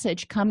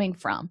message coming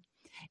from?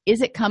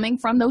 Is it coming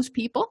from those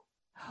people?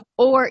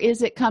 or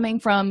is it coming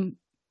from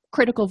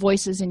critical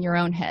voices in your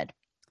own head?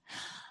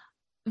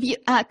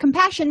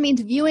 Compassion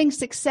means viewing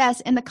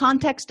success in the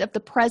context of the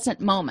present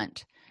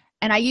moment.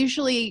 And I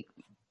usually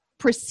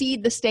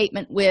precede the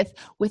statement with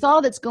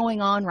all that's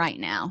going on right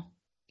now,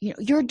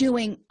 you're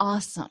doing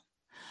awesome.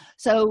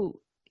 So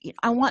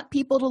I want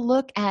people to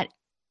look at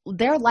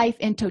their life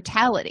in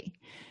totality,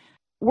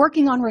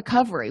 working on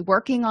recovery,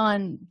 working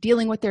on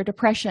dealing with their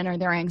depression or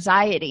their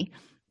anxiety.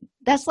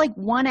 That's like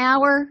 1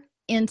 hour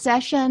in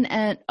session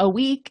a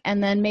week,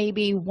 and then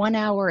maybe 1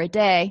 hour a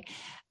day.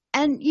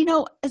 And,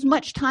 as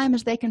much time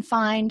as they can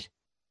find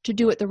to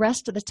do it the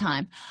rest of the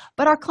time.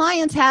 But our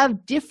clients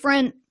have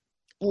different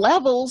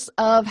levels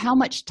of how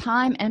much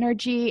time,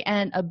 energy,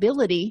 and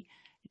ability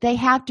they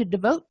have to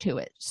devote to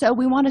it. So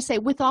we want to say,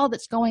 with all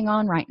that's going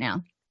on right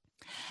now,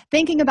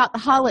 thinking about the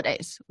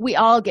holidays, we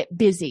all get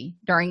busy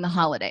during the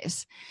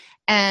holidays.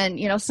 And,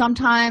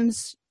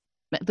 sometimes,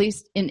 at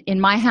least in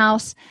my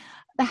house,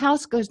 the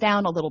house goes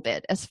down a little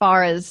bit as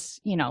far as,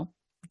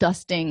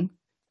 dusting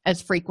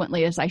as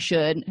frequently as I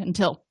should,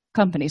 until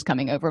company's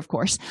coming over, of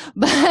course.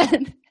 But,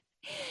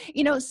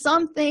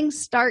 some things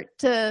start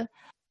to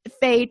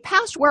fade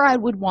past where I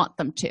would want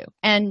them to.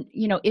 And,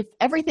 if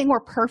everything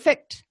were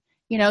perfect,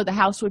 the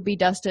house would be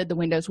dusted, the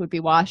windows would be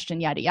washed,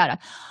 and yada, yada.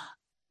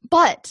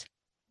 But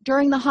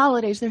during the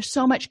holidays, there's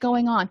so much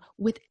going on.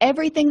 With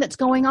everything that's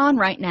going on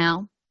right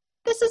now,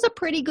 this is a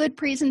pretty good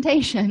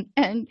presentation.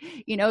 And,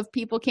 if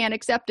people can't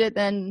accept it,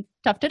 then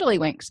tough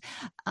tiddlywinks.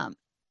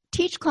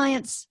 Teach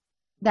clients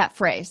that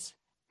phrase.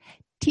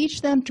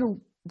 Teach them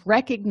to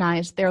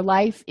recognize their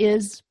life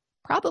is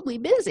probably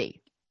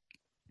busy.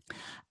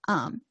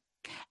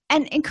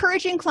 And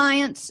encouraging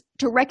clients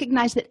to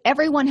recognize that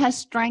everyone has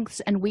strengths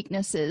and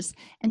weaknesses,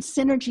 and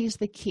synergy is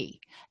the key.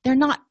 They're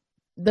not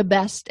the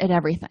best at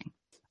everything.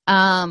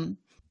 And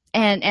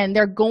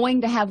they're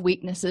going to have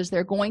weaknesses.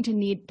 They're going to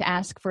need to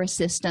ask for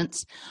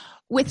assistance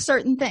with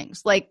certain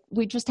things. Like,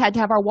 we just had to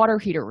have our water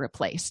heater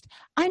replaced.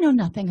 I know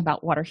nothing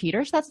about water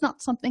heaters. That's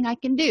not something I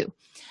can do.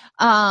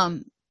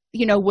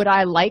 Would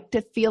I like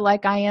to feel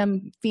like I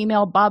am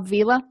female Bob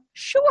Vila?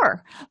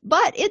 Sure,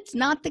 but it's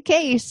not the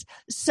case.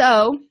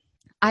 So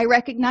I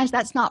recognize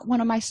that's not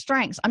one of my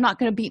strengths. I'm not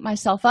going to beat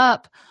myself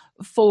up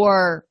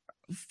for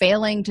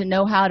failing to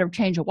know how to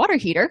change a water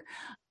heater.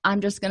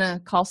 I'm just going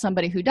to call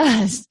somebody who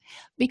does,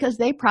 because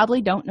they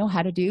probably don't know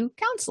how to do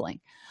counseling.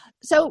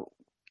 So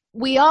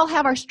we all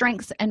have our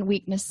strengths and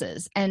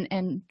weaknesses,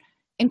 and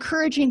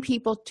encouraging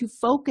people to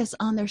focus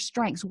on their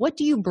strengths. What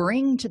do you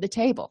bring to the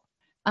table?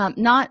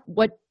 Not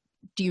what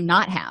do you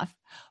not have,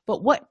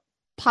 but what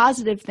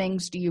positive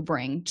things do you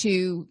bring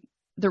to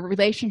the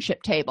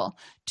relationship table,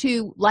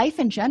 to life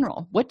in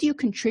general? What do you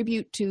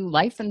contribute to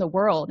life in the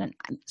world? And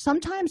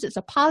sometimes it's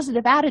a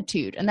positive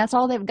attitude, and that's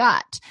all they've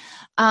got.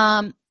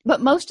 But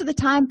most of the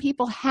time,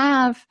 people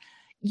have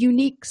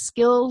unique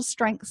skills,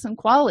 strengths, and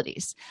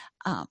qualities.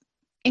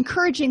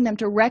 Encouraging them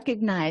to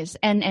recognize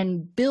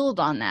and build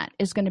on that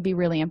is going to be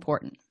really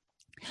important.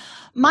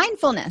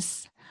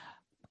 Mindfulness.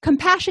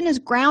 Compassion is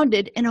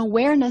grounded in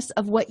awareness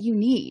of what you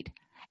need.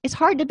 It's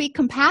hard to be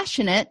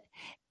compassionate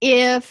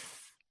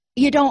if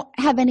you don't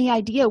have any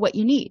idea what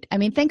you need. I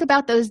mean, think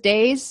about those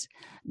days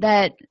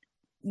that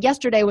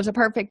yesterday was a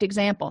perfect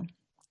example.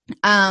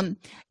 I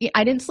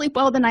didn't sleep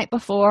well the night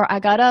before. I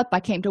got up,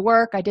 I came to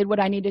work, I did what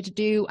I needed to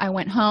do, I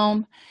went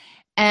home,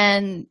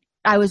 and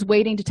I was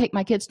waiting to take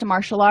my kids to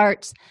martial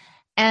arts,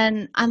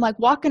 and I'm like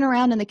walking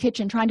around in the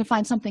kitchen trying to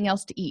find something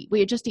else to eat. We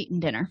had just eaten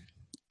dinner,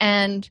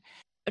 and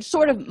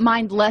sort of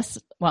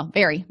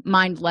very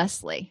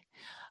mindlessly.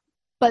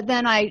 But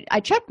then I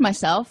checked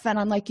myself, and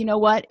I'm like, you know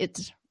what?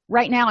 It's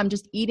right now I'm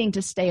just eating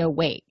to stay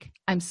awake.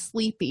 I'm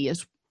sleepy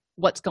is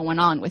what's going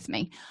on with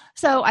me.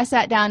 So I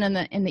sat down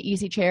in the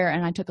easy chair,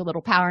 and I took a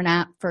little power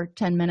nap for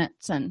 10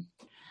 minutes, and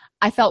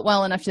I felt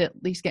well enough to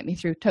at least get me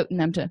through toting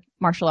them to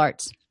martial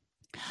arts.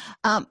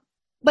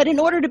 But in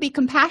order to be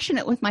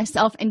compassionate with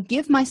myself and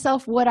give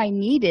myself what I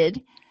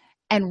needed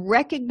and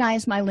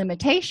recognize my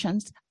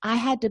limitations, I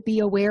had to be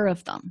aware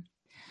of them.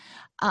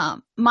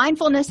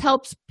 Mindfulness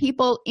helps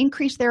people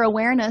increase their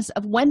awareness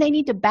of when they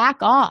need to back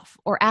off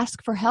or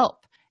ask for help.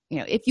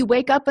 If you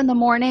wake up in the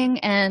morning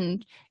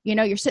and,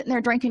 you're sitting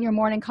there drinking your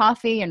morning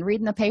coffee and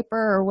reading the paper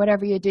or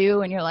whatever you do,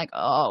 and you're like,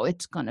 oh,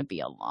 it's going to be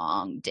a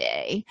long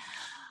day.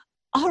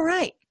 All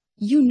right.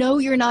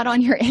 You're not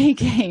on your A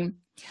game.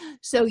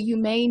 So you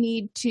may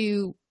need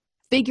to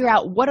figure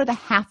out what are the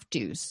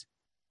have-tos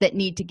that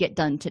need to get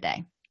done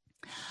today.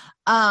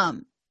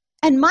 And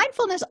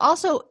mindfulness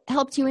also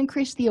helps you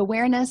increase the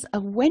awareness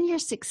of when you're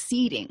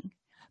succeeding,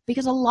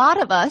 because a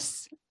lot of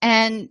us,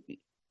 and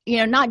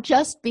not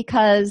just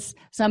because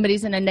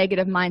somebody's in a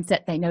negative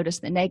mindset, they notice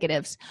the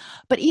negatives,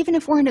 but even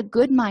if we're in a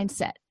good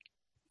mindset,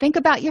 think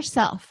about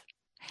yourself.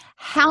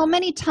 How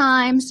many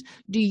times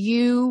do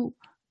you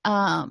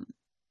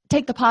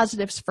take the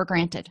positives for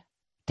granted?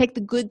 Take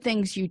the good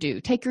things you do.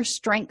 Take your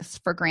strengths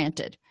for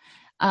granted.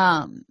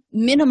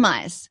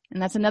 Minimize,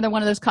 and that's another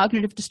one of those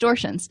cognitive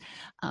distortions.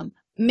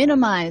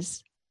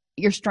 Minimize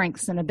your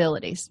strengths and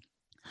abilities.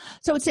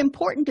 So it's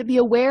important to be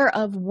aware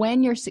of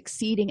when you're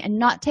succeeding and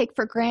not take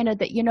for granted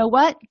that, you know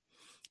what,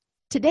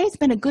 today's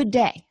been a good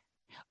day,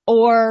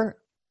 or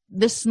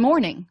this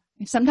morning.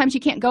 Sometimes you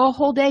can't go a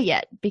whole day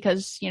yet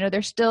because,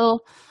 they're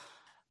still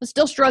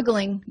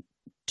struggling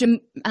to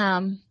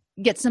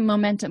get some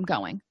momentum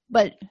going.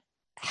 But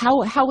how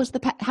was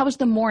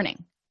the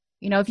morning?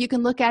 If you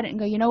can look at it and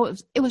go,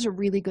 it was a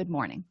really good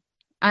morning.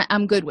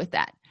 I'm good with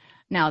that.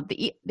 Now,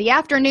 the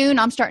afternoon,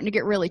 I'm starting to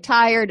get really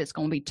tired. It's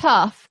going to be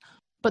tough,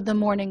 but the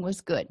morning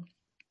was good.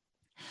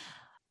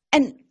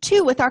 And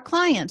two, with our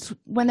clients,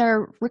 when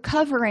they're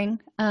recovering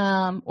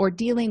or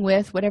dealing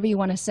with, whatever you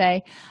want to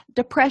say,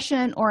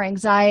 depression or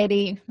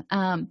anxiety,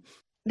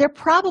 they're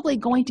probably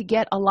going to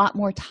get a lot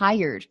more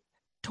tired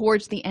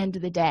towards the end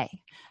of the day.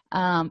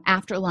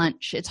 After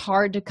lunch, it's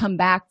hard to come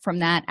back from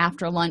that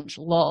after lunch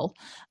lull,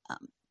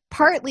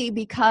 partly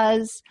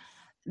because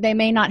they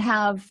may not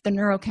have the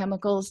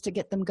neurochemicals to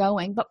get them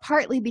going, but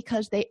partly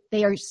because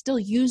they are still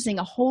using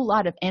a whole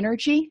lot of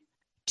energy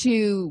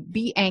to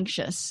be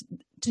anxious,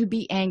 to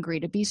be angry,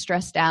 to be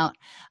stressed out.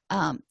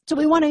 So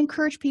we want to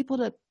encourage people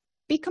to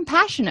be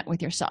compassionate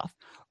with yourself.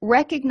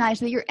 Recognize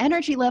that your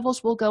energy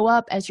levels will go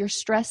up as your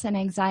stress and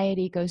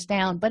anxiety goes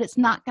down, but it's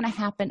not going to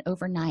happen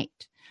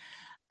overnight.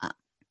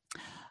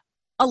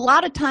 A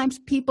lot of times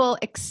people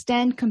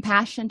extend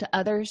compassion to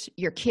others,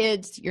 your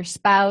kids, your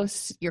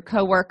spouse, your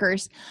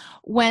coworkers,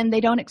 when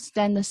they don't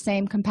extend the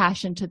same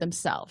compassion to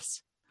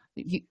themselves.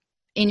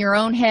 In your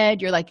own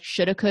head, you're like,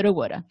 shoulda, coulda,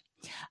 woulda.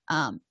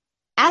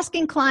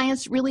 Asking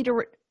clients really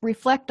to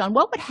reflect on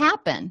what would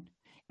happen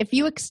if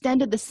you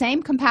extended the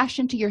same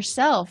compassion to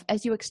yourself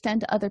as you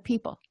extend to other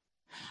people.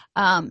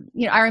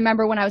 I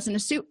remember when I was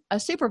a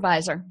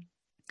supervisor,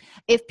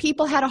 if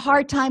people had a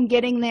hard time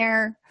getting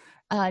their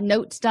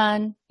notes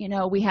done,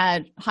 we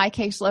had high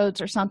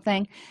caseloads or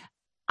something,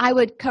 I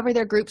would cover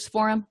their groups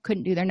for them.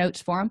 Couldn't do their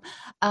notes for them.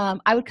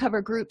 I would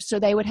cover groups so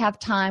they would have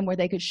time where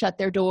they could shut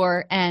their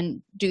door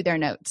and do their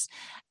notes.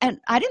 And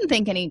I didn't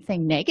think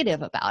anything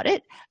negative about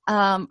it.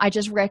 I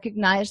just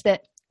recognized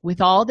that with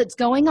all that's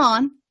going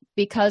on,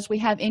 because we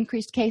have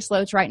increased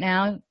caseloads right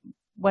now,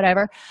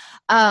 whatever,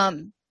 you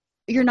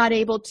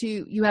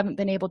haven't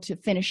been able to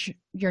finish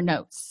your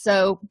notes.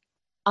 So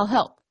I'll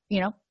help,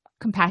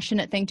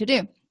 compassionate thing to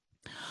do.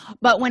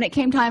 But when it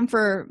came time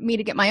for me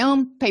to get my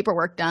own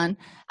paperwork done,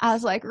 I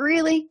was like,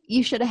 really?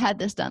 You should have had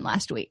this done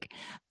last week.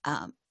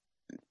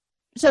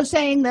 So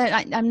saying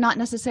that I'm not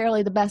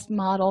necessarily the best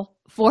model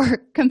for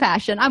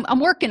compassion, I'm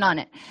working on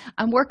it.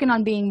 I'm working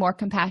on being more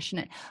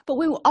compassionate. But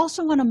we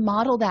also want to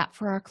model that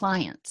for our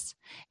clients.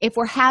 If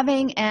we're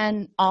having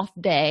an off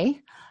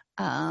day,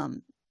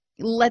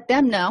 let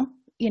them know,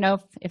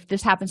 if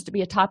this happens to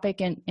be a topic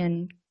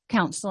in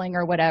counseling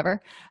or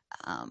whatever,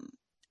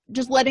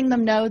 just letting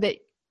them know that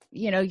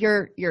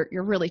you're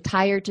really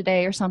tired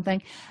today or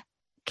something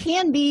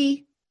can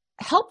be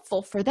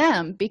helpful for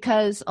them,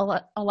 because a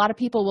lot of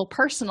people will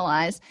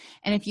personalize,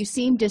 and if you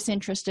seem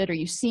disinterested or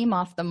you seem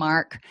off the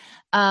mark,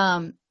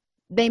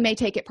 they may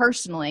take it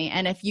personally.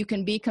 And if you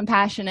can be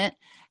compassionate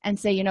and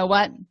say, you know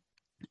what,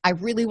 I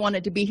really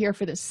wanted to be here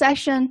for this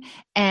session,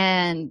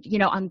 and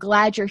I'm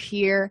glad you're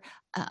here,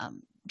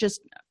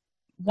 just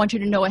want you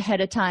to know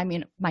ahead of time,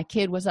 my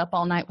kid was up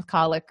all night with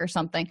colic or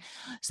something,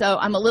 so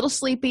I'm a little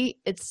sleepy.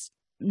 It's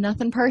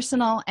nothing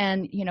personal,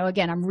 and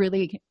again, I'm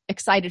really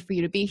excited for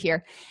you to be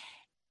here.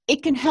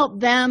 It can help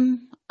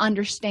them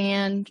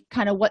understand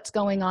kind of what's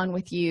going on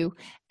with you,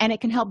 and it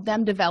can help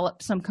them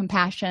develop some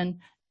compassion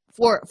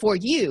for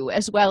you,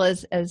 as well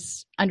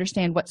as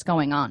understand what's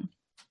going on.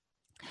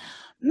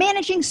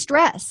 Managing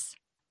stress.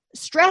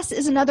 Stress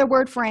is another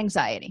word for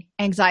anxiety.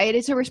 Anxiety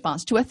is a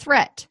response to a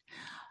threat.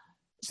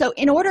 So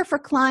in order for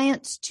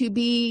clients to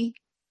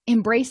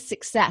embrace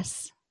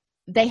success,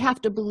 they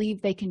have to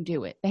believe they can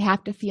do it. They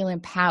have to feel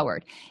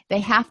empowered.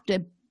 They have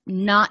to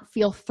not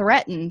feel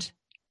threatened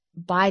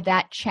by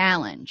that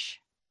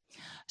challenge.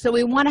 So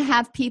we want to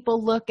have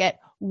people look at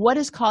what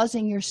is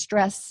causing your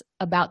stress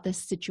about this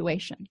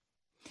situation.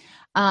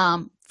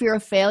 Fear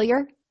of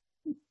failure,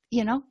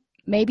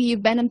 maybe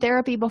you've been in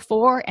therapy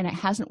before and it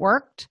hasn't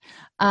worked.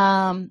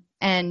 And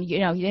you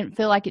didn't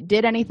feel like it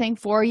did anything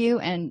for you,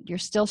 and you're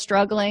still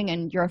struggling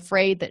and you're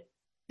afraid that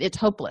it's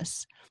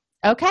hopeless.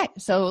 Okay,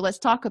 so let's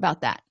talk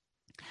about that.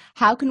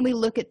 How can we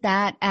look at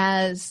that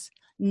as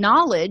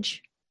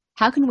knowledge?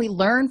 How can we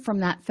learn from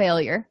that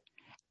failure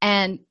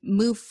and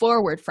move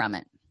forward from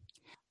it?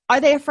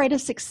 Are they afraid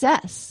of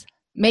success?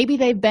 Maybe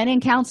they've been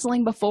in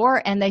counseling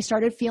before and they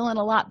started feeling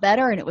a lot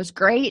better and it was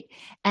great,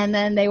 and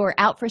then they were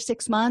out for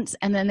 6 months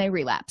and then they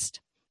relapsed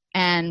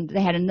and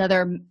they had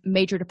another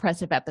major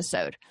depressive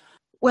episode.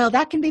 Well,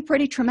 that can be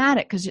pretty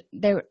traumatic because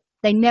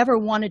they never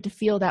wanted to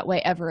feel that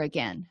way ever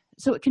again.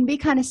 So it can be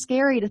kind of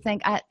scary to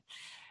think,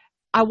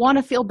 I want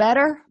to feel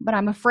better, but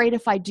I'm afraid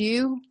if I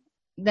do,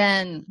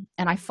 and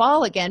I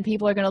fall again,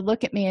 people are going to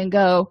look at me and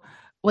go,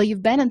 well,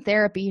 you've been in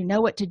therapy, you know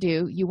what to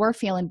do, you were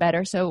feeling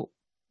better, so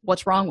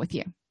what's wrong with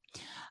you?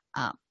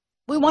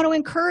 We want to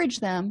encourage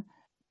them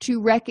to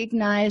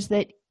recognize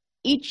that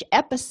each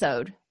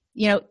episode,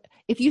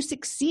 If you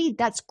succeed,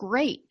 that's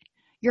great.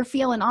 You're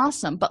feeling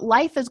awesome, but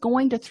life is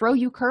going to throw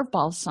you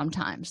curveballs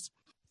sometimes.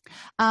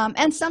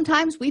 And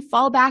sometimes we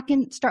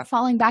start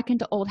falling back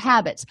into old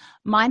habits.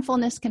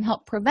 Mindfulness can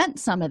help prevent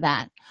some of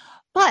that.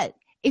 But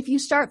if you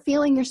start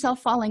feeling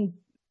yourself falling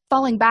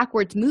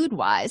backwards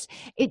mood-wise,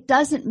 it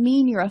doesn't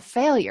mean you're a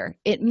failure.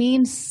 It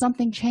means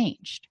something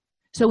changed.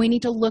 So we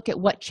need to look at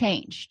what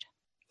changed.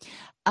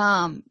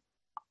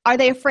 Are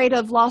they afraid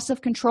of loss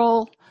of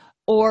control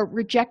or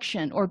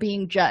rejection or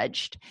being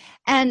judged?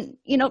 And,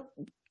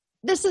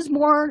 this is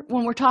more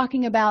when we're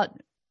talking about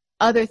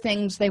other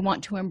things they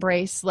want to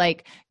embrace,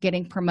 like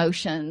getting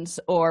promotions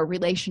or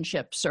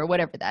relationships or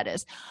whatever that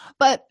is.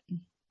 But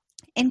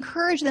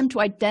encourage them to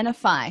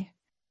identify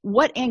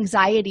what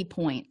anxiety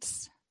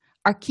points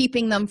are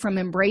keeping them from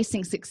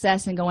embracing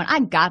success and going,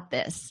 I've got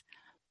this.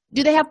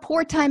 Do they have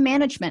poor time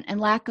management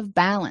and lack of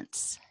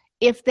balance?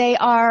 If they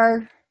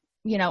are,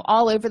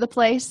 all over the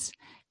place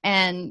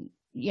and,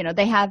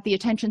 they have the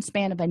attention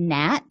span of a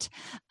gnat,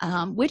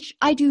 which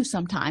I do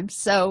sometimes.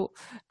 So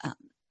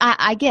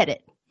I get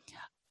it.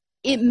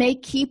 It may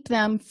keep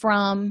them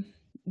from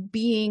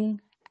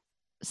being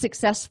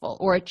successful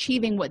or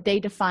achieving what they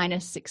define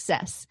as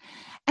success.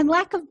 And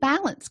lack of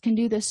balance can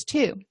do this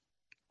too.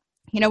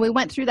 We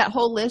went through that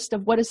whole list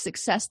of what does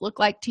success look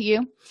like to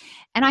you,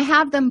 and I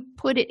have them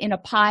put it in a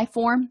pie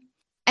form.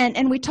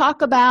 And we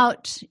talk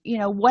about,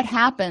 what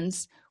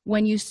happens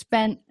when you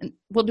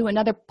we'll do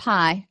another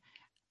pie,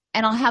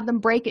 and I'll have them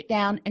break it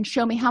down and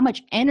show me how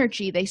much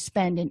energy they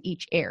spend in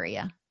each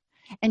area.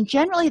 And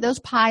generally those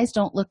pies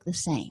don't look the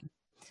same.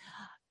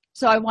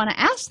 So I want to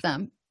ask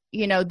them,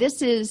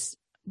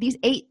 these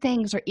 8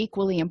 things are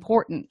equally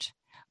important,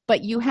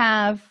 but you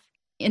have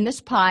in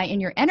this pie,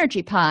 in your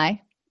energy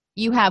pie,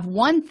 you have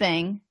one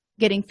thing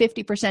getting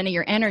 50% of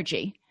your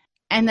energy,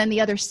 and then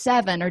the other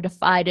 7 are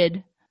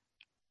divided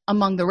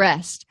among the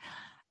rest.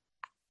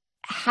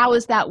 How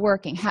is that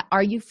working?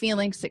 Are you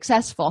feeling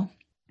successful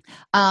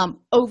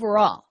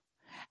overall?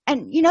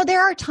 And,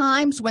 there are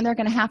times when they're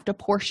going to have to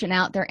portion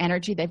out their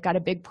energy. They've got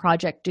a big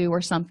project due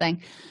or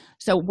something.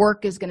 So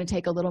work is going to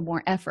take a little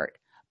more effort.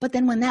 But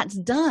then when that's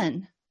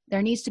done,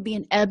 there needs to be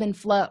an ebb and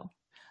flow.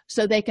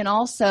 So they can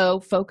also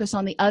focus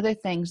on the other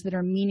things that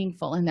are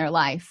meaningful in their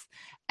life.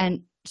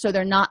 And so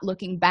they're not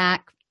looking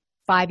back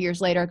 5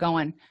 years later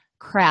going,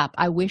 crap,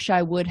 I wish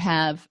I would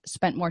have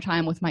spent more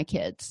time with my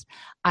kids.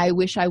 I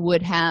wish I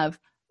would have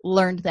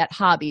learned that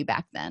hobby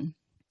back then.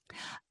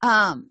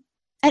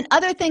 And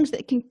other things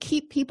that can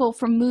keep people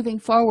from moving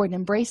forward,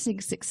 embracing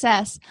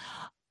success,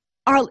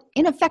 are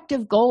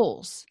ineffective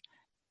goals.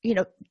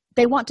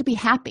 They want to be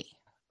happy.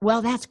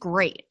 Well, that's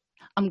great.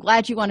 I'm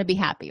glad you want to be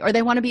happy. Or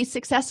they want to be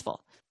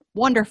successful.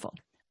 Wonderful.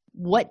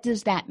 What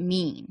does that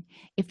mean?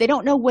 If they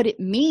don't know what it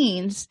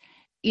means,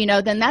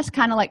 then that's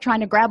kind of like trying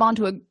to grab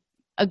onto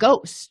a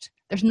ghost.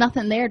 There's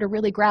nothing there to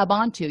really grab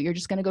onto. You're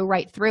just going to go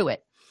right through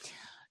it.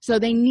 So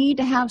they need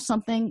to have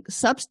something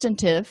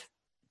substantive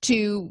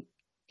to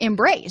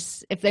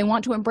embrace. If they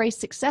want to embrace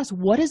success,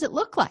 what does it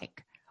look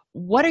like?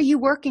 What are you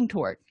working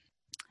toward?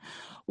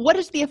 What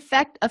is the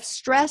effect of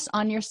stress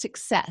on your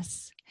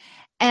success?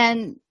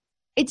 And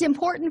it's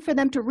important for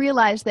them to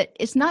realize that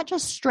it's not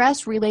just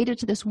stress related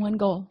to this one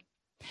goal,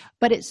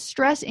 but it's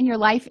stress in your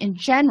life in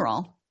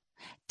general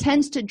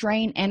tends to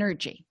drain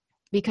energy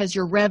because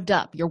you're revved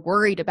up, you're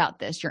worried about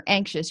this, you're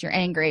anxious, you're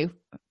angry,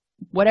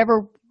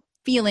 whatever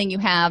feeling you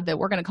have that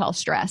we're going to call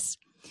stress.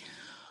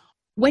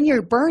 When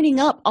you're burning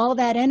up all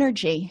that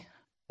energy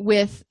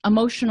with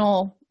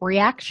emotional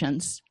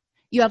reactions,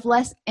 you have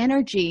less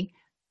energy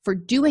for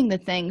doing the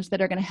things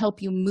that are going to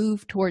help you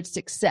move towards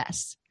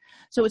success.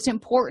 So it's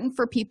important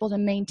for people to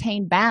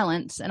maintain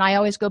balance. And I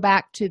always go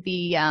back to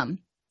the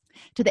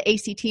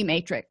ACT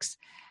matrix.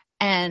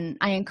 And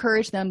I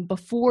encourage them,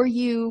 before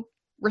you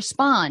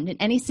respond in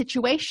any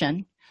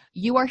situation,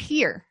 you are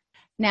here.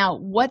 Now,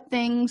 what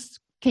things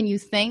can you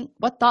think?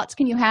 What thoughts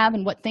can you have?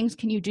 And what things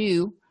can you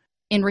do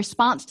in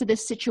response to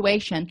this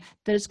situation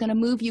that is going to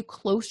move you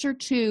closer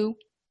to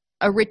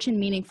a rich and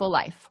meaningful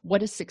life?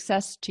 What is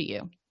success to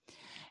you?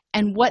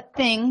 And what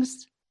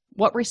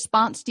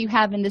response do you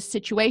have in this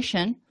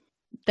situation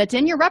that's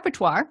in your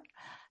repertoire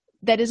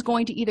that is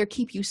going to either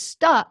keep you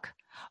stuck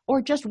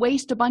or just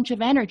waste a bunch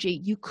of energy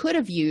you could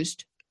have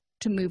used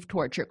to move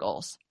towards your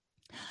goals?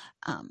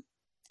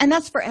 And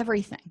that's for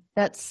everything.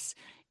 That's,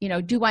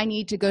 do I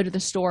need to go to the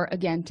store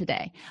again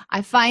today?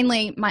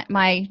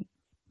 My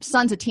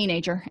son's a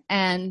teenager,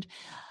 and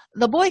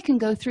the boy can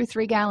go through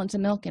 3 gallons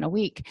of milk in a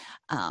week.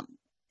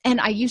 And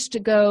I used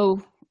to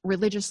go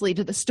religiously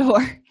to the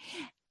store.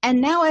 And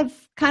now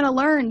I've kind of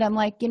learned, I'm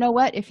like, you know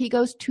what? If he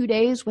goes 2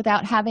 days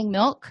without having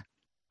milk,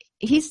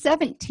 he's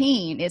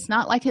 17. It's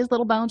not like his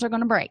little bones are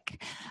going to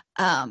break.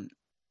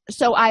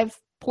 So I've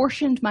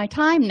portioned my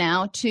time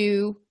now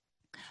to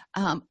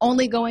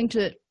only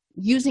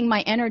using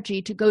my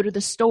energy to go to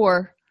the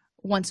store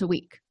once a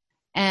week.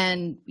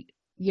 And,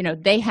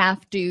 they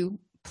have to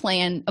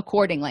plan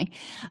accordingly.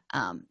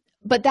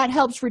 But that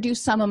helps reduce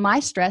some of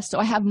my stress, so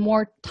I have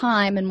more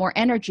time and more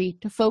energy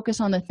to focus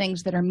on the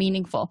things that are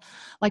meaningful,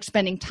 like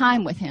spending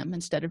time with him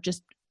instead of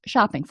just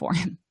shopping for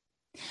him.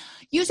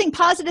 Using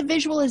positive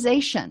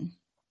visualization.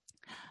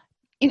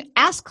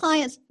 Ask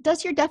clients,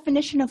 does your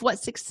definition of what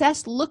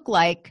success look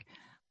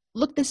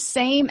the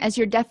same as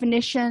your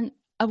definition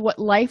of what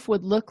life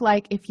would look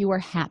like if you were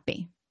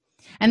happy?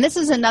 And this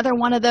is another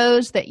one of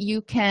those that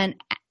you can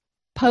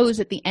pose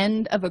at the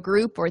end of a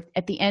group or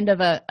at the end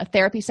of a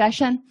therapy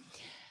session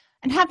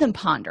and have them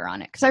ponder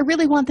on it, because I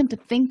really want them to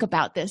think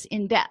about this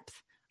in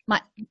depth.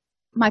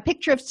 My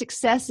picture of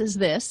success is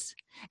this,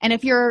 and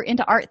if you're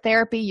into art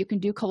therapy, you can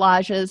do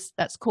collages.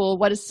 That's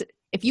cool.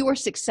 If you were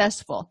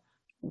successful,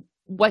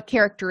 what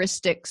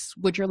characteristics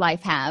would your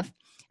life have?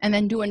 And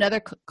then do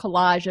another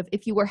collage of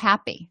if you were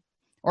happy,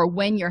 or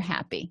when you're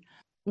happy,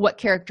 what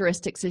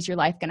characteristics is your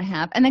life going to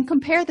have? And then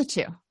compare the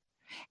two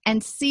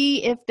and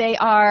see if they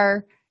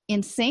are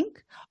in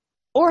sync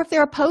or if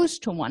they're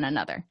opposed to one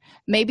another.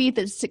 Maybe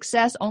the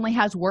success only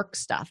has work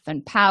stuff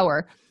and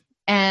power,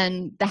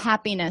 and the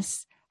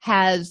happiness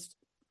has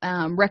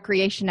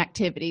recreation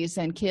activities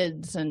and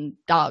kids and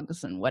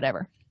dogs and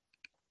whatever.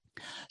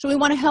 So we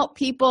want to help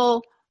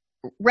people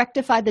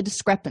rectify the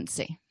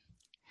discrepancy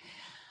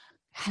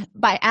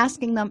by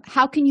asking them,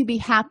 how can you be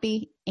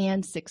happy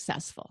and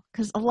successful?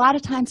 Because a lot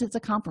of times it's a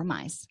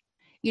compromise.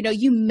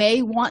 You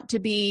may want to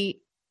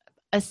be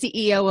a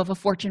CEO of a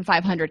Fortune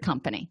 500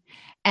 company,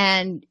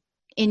 and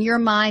in your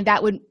mind,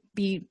 that would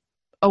be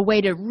a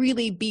way to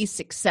really be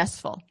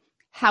successful.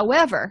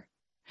 However,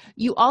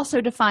 you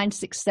also define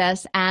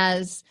success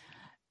as,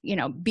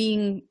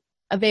 being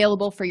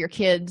available for your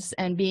kids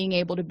and being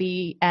able to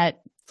be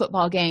at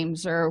football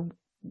games or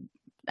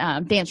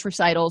dance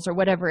recitals or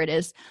whatever it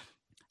is.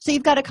 So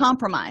you've got to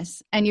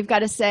compromise, and you've got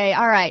to say,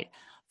 all right,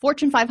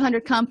 Fortune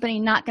 500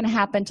 company, not going to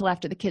happen until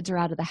after the kids are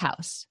out of the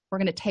house. We're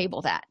going to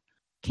table that.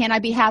 Can I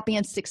be happy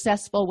and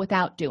successful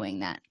without doing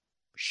that?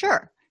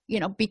 Sure.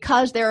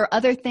 Because there are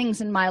other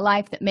things in my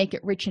life that make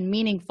it rich and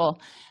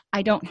meaningful,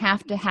 I don't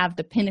have to have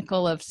the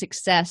pinnacle of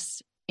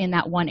success in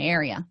that one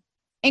area.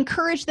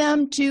 Encourage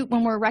them to,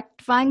 when we're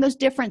rectifying those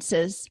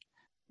differences,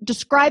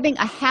 describing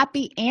a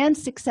happy and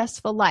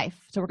successful life.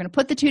 So we're going to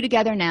put the two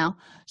together now.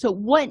 So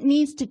what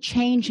needs to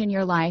change in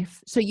your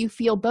life so you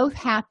feel both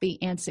happy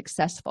and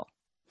successful?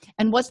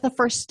 And what's the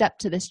first step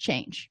to this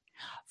change?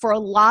 For a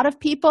lot of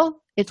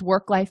people, it's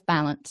work-life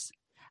balance.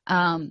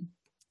 My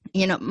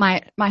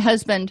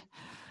husband,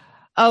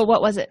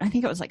 what was it? I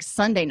think it was like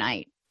Sunday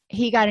night.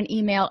 He got an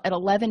email at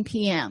 11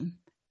 p.m.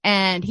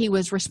 and he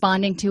was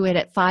responding to it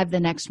at 5 the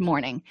next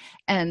morning.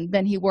 And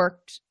then he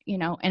worked,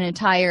 an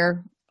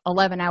entire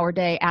 11-hour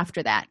day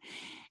after that.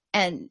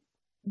 And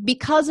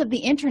because of the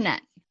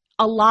internet,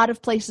 a lot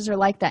of places are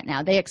like that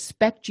now. They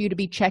expect you to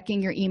be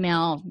checking your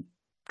email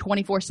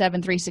 24/7,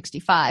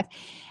 365,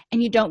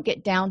 and you don't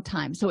get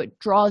downtime. So it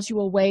draws you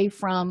away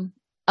from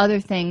other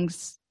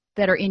things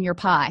that are in your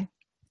pie.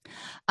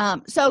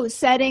 So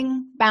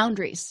setting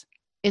boundaries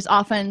is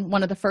often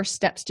one of the first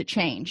steps to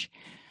change.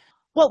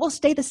 What will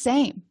stay the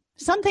same?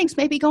 Some things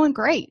may be going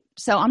great.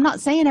 So I'm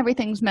not saying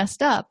everything's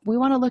messed up. We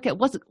want to look at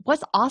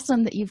what's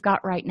awesome that you've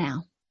got right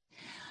now.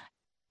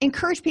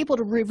 Encourage people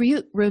to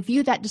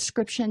review that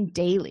description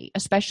daily,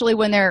 especially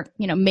when they're,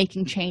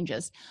 making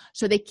changes.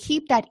 So they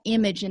keep that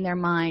image in their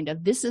mind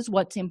of this is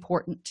what's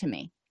important to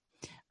me.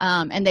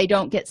 And they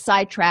don't get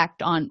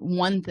sidetracked on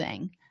one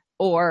thing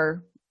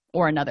or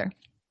another.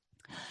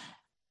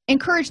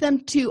 Encourage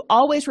them to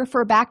always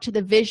refer back to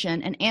the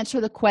vision and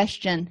answer the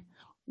question,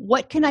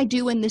 what can I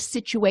do in this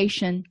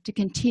situation to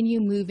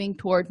continue moving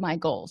toward my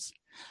goals?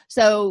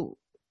 So,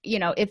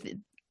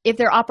 if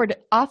they're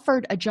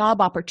offered a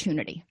job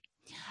opportunity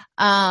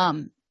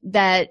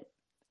that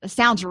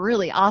sounds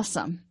really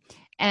awesome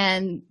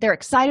and they're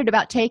excited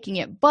about taking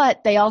it,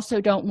 but they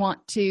also don't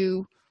want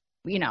to,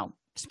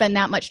 spend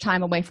that much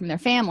time away from their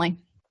family,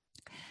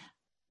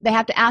 they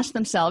have to ask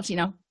themselves,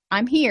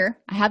 I'm here,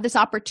 I have this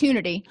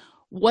opportunity.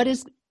 What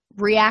is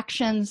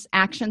reactions,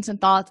 actions,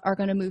 and thoughts are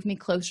going to move me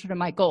closer to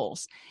my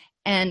goals?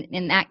 And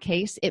in that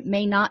case, it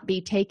may not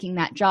be taking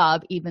that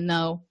job, even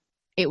though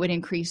it would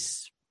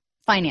increase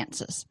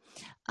finances.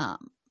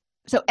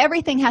 So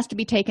everything has to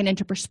be taken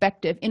into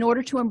perspective in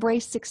order to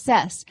embrace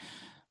success.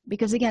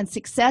 Because again,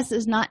 success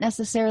is not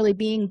necessarily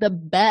being the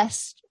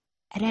best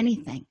at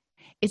anything.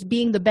 It's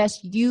being the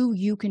best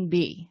you can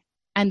be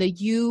and the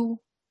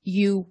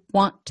you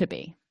want to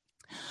be.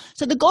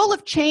 So the goal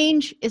of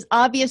change is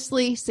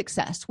obviously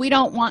success. We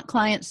don't want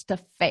clients to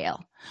fail,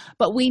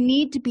 but we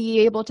need to be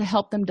able to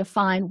help them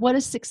define what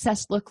does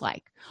success look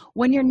like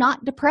when you're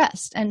not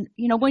depressed. And,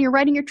 when you're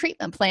writing your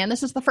treatment plan,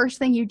 this is the first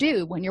thing you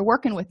do when you're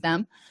working with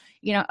them.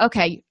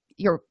 Okay,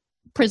 your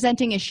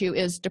presenting issue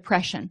is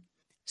depression.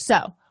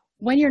 So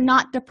when you're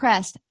not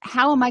depressed,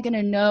 how am I going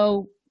to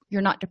know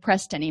you're not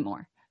depressed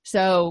anymore?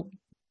 So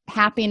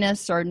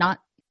happiness or not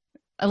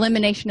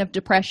elimination of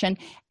depression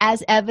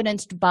as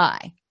evidenced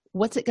by.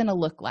 What's it going to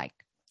look like?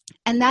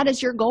 And that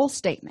is your goal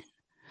statement.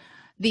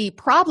 The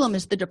problem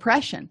is the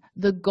depression.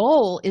 The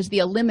goal is the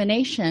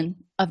elimination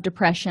of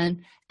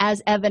depression,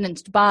 as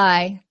evidenced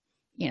by,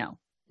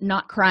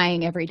 not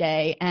crying every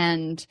day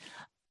and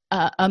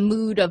a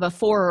mood of a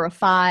 4 or a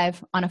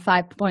 5 on a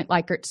 5-point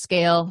Likert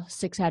scale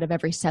 6 out of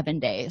every 7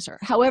 days, or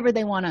however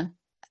they want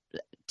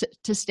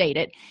to state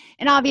it.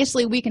 And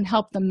obviously we can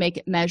help them make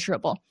it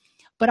measurable,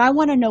 but I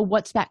want to know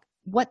what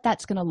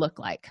that's going to look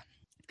like.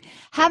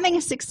 Having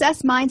a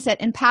success mindset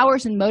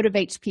empowers and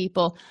motivates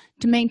people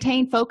to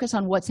maintain focus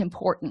on what's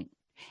important.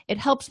 It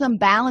helps them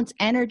balance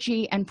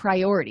energy and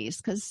priorities,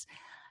 because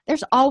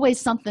there's always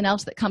something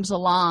else that comes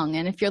along.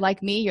 And if you're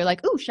like me, you're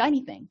like, ooh,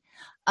 shiny thing.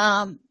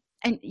 And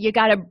you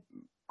got to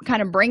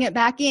kind of bring it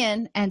back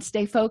in and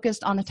stay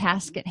focused on the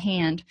task at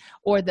hand,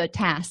 or the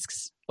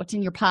tasks, what's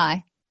in your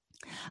pie.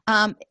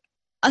 A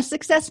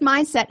success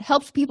mindset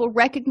helps people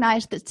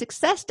recognize that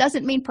success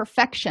doesn't mean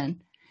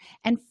perfection,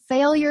 and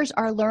failures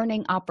are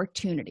learning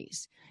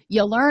opportunities.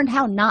 You learned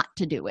how not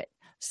to do it,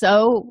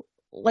 so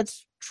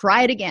let's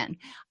try it again.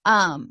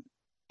 And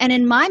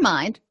in my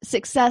mind,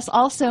 success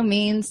also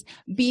means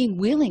being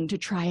willing to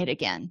try it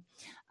again.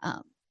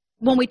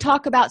 When we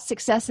talk about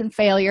success and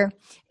failure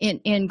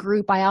in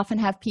group, I often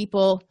have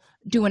people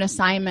do an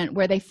assignment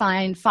where they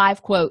find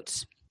 5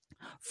 quotes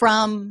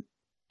from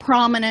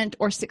prominent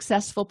or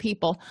successful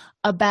people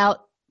about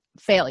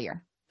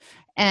failure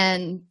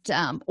and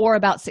or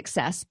about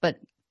success, but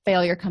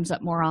failure comes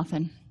up more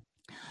often.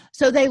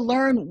 So they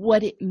learn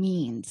what it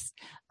means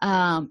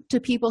to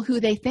people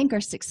who they think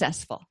are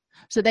successful.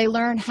 So they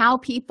learn how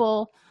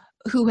people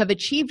who have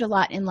achieved a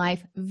lot in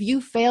life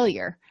view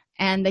failure,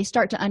 and they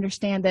start to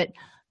understand that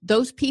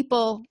those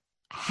people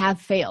have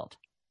failed,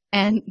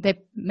 and they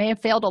may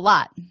have failed a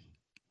lot.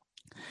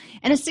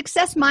 And a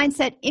success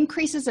mindset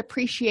increases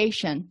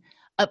appreciation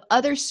of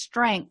others'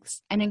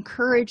 strengths and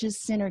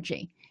encourages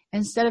synergy.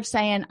 Instead of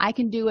saying, I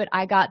can do it,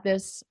 I got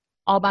this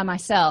all by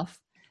myself,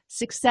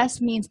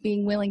 success means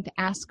being willing to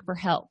ask for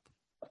help.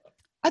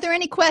 Are there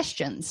any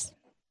questions?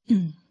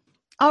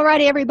 All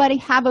righty, everybody,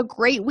 have a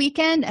great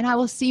weekend, and I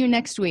will see you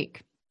next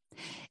week.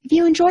 If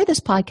you enjoy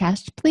this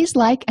podcast, please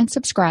like and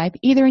subscribe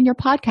either in your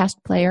podcast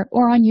player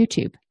or on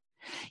YouTube.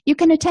 You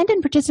can attend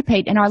and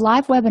participate in our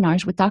live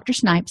webinars with Dr.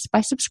 Snipes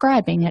by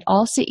subscribing at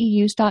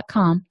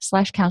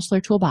allceus.com/counselor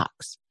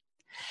toolbox.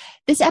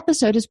 This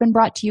episode has been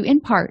brought to you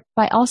in part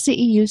by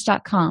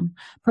allceus.com,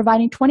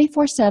 providing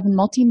 24/7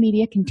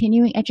 multimedia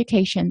continuing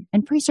education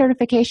and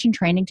pre-certification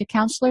training to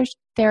counselors,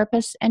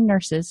 therapists, and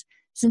nurses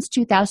since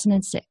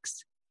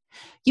 2006.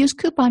 Use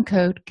coupon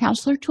code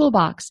Counselor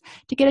Toolbox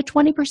to get a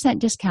 20%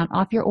 discount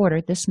off your order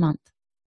this month.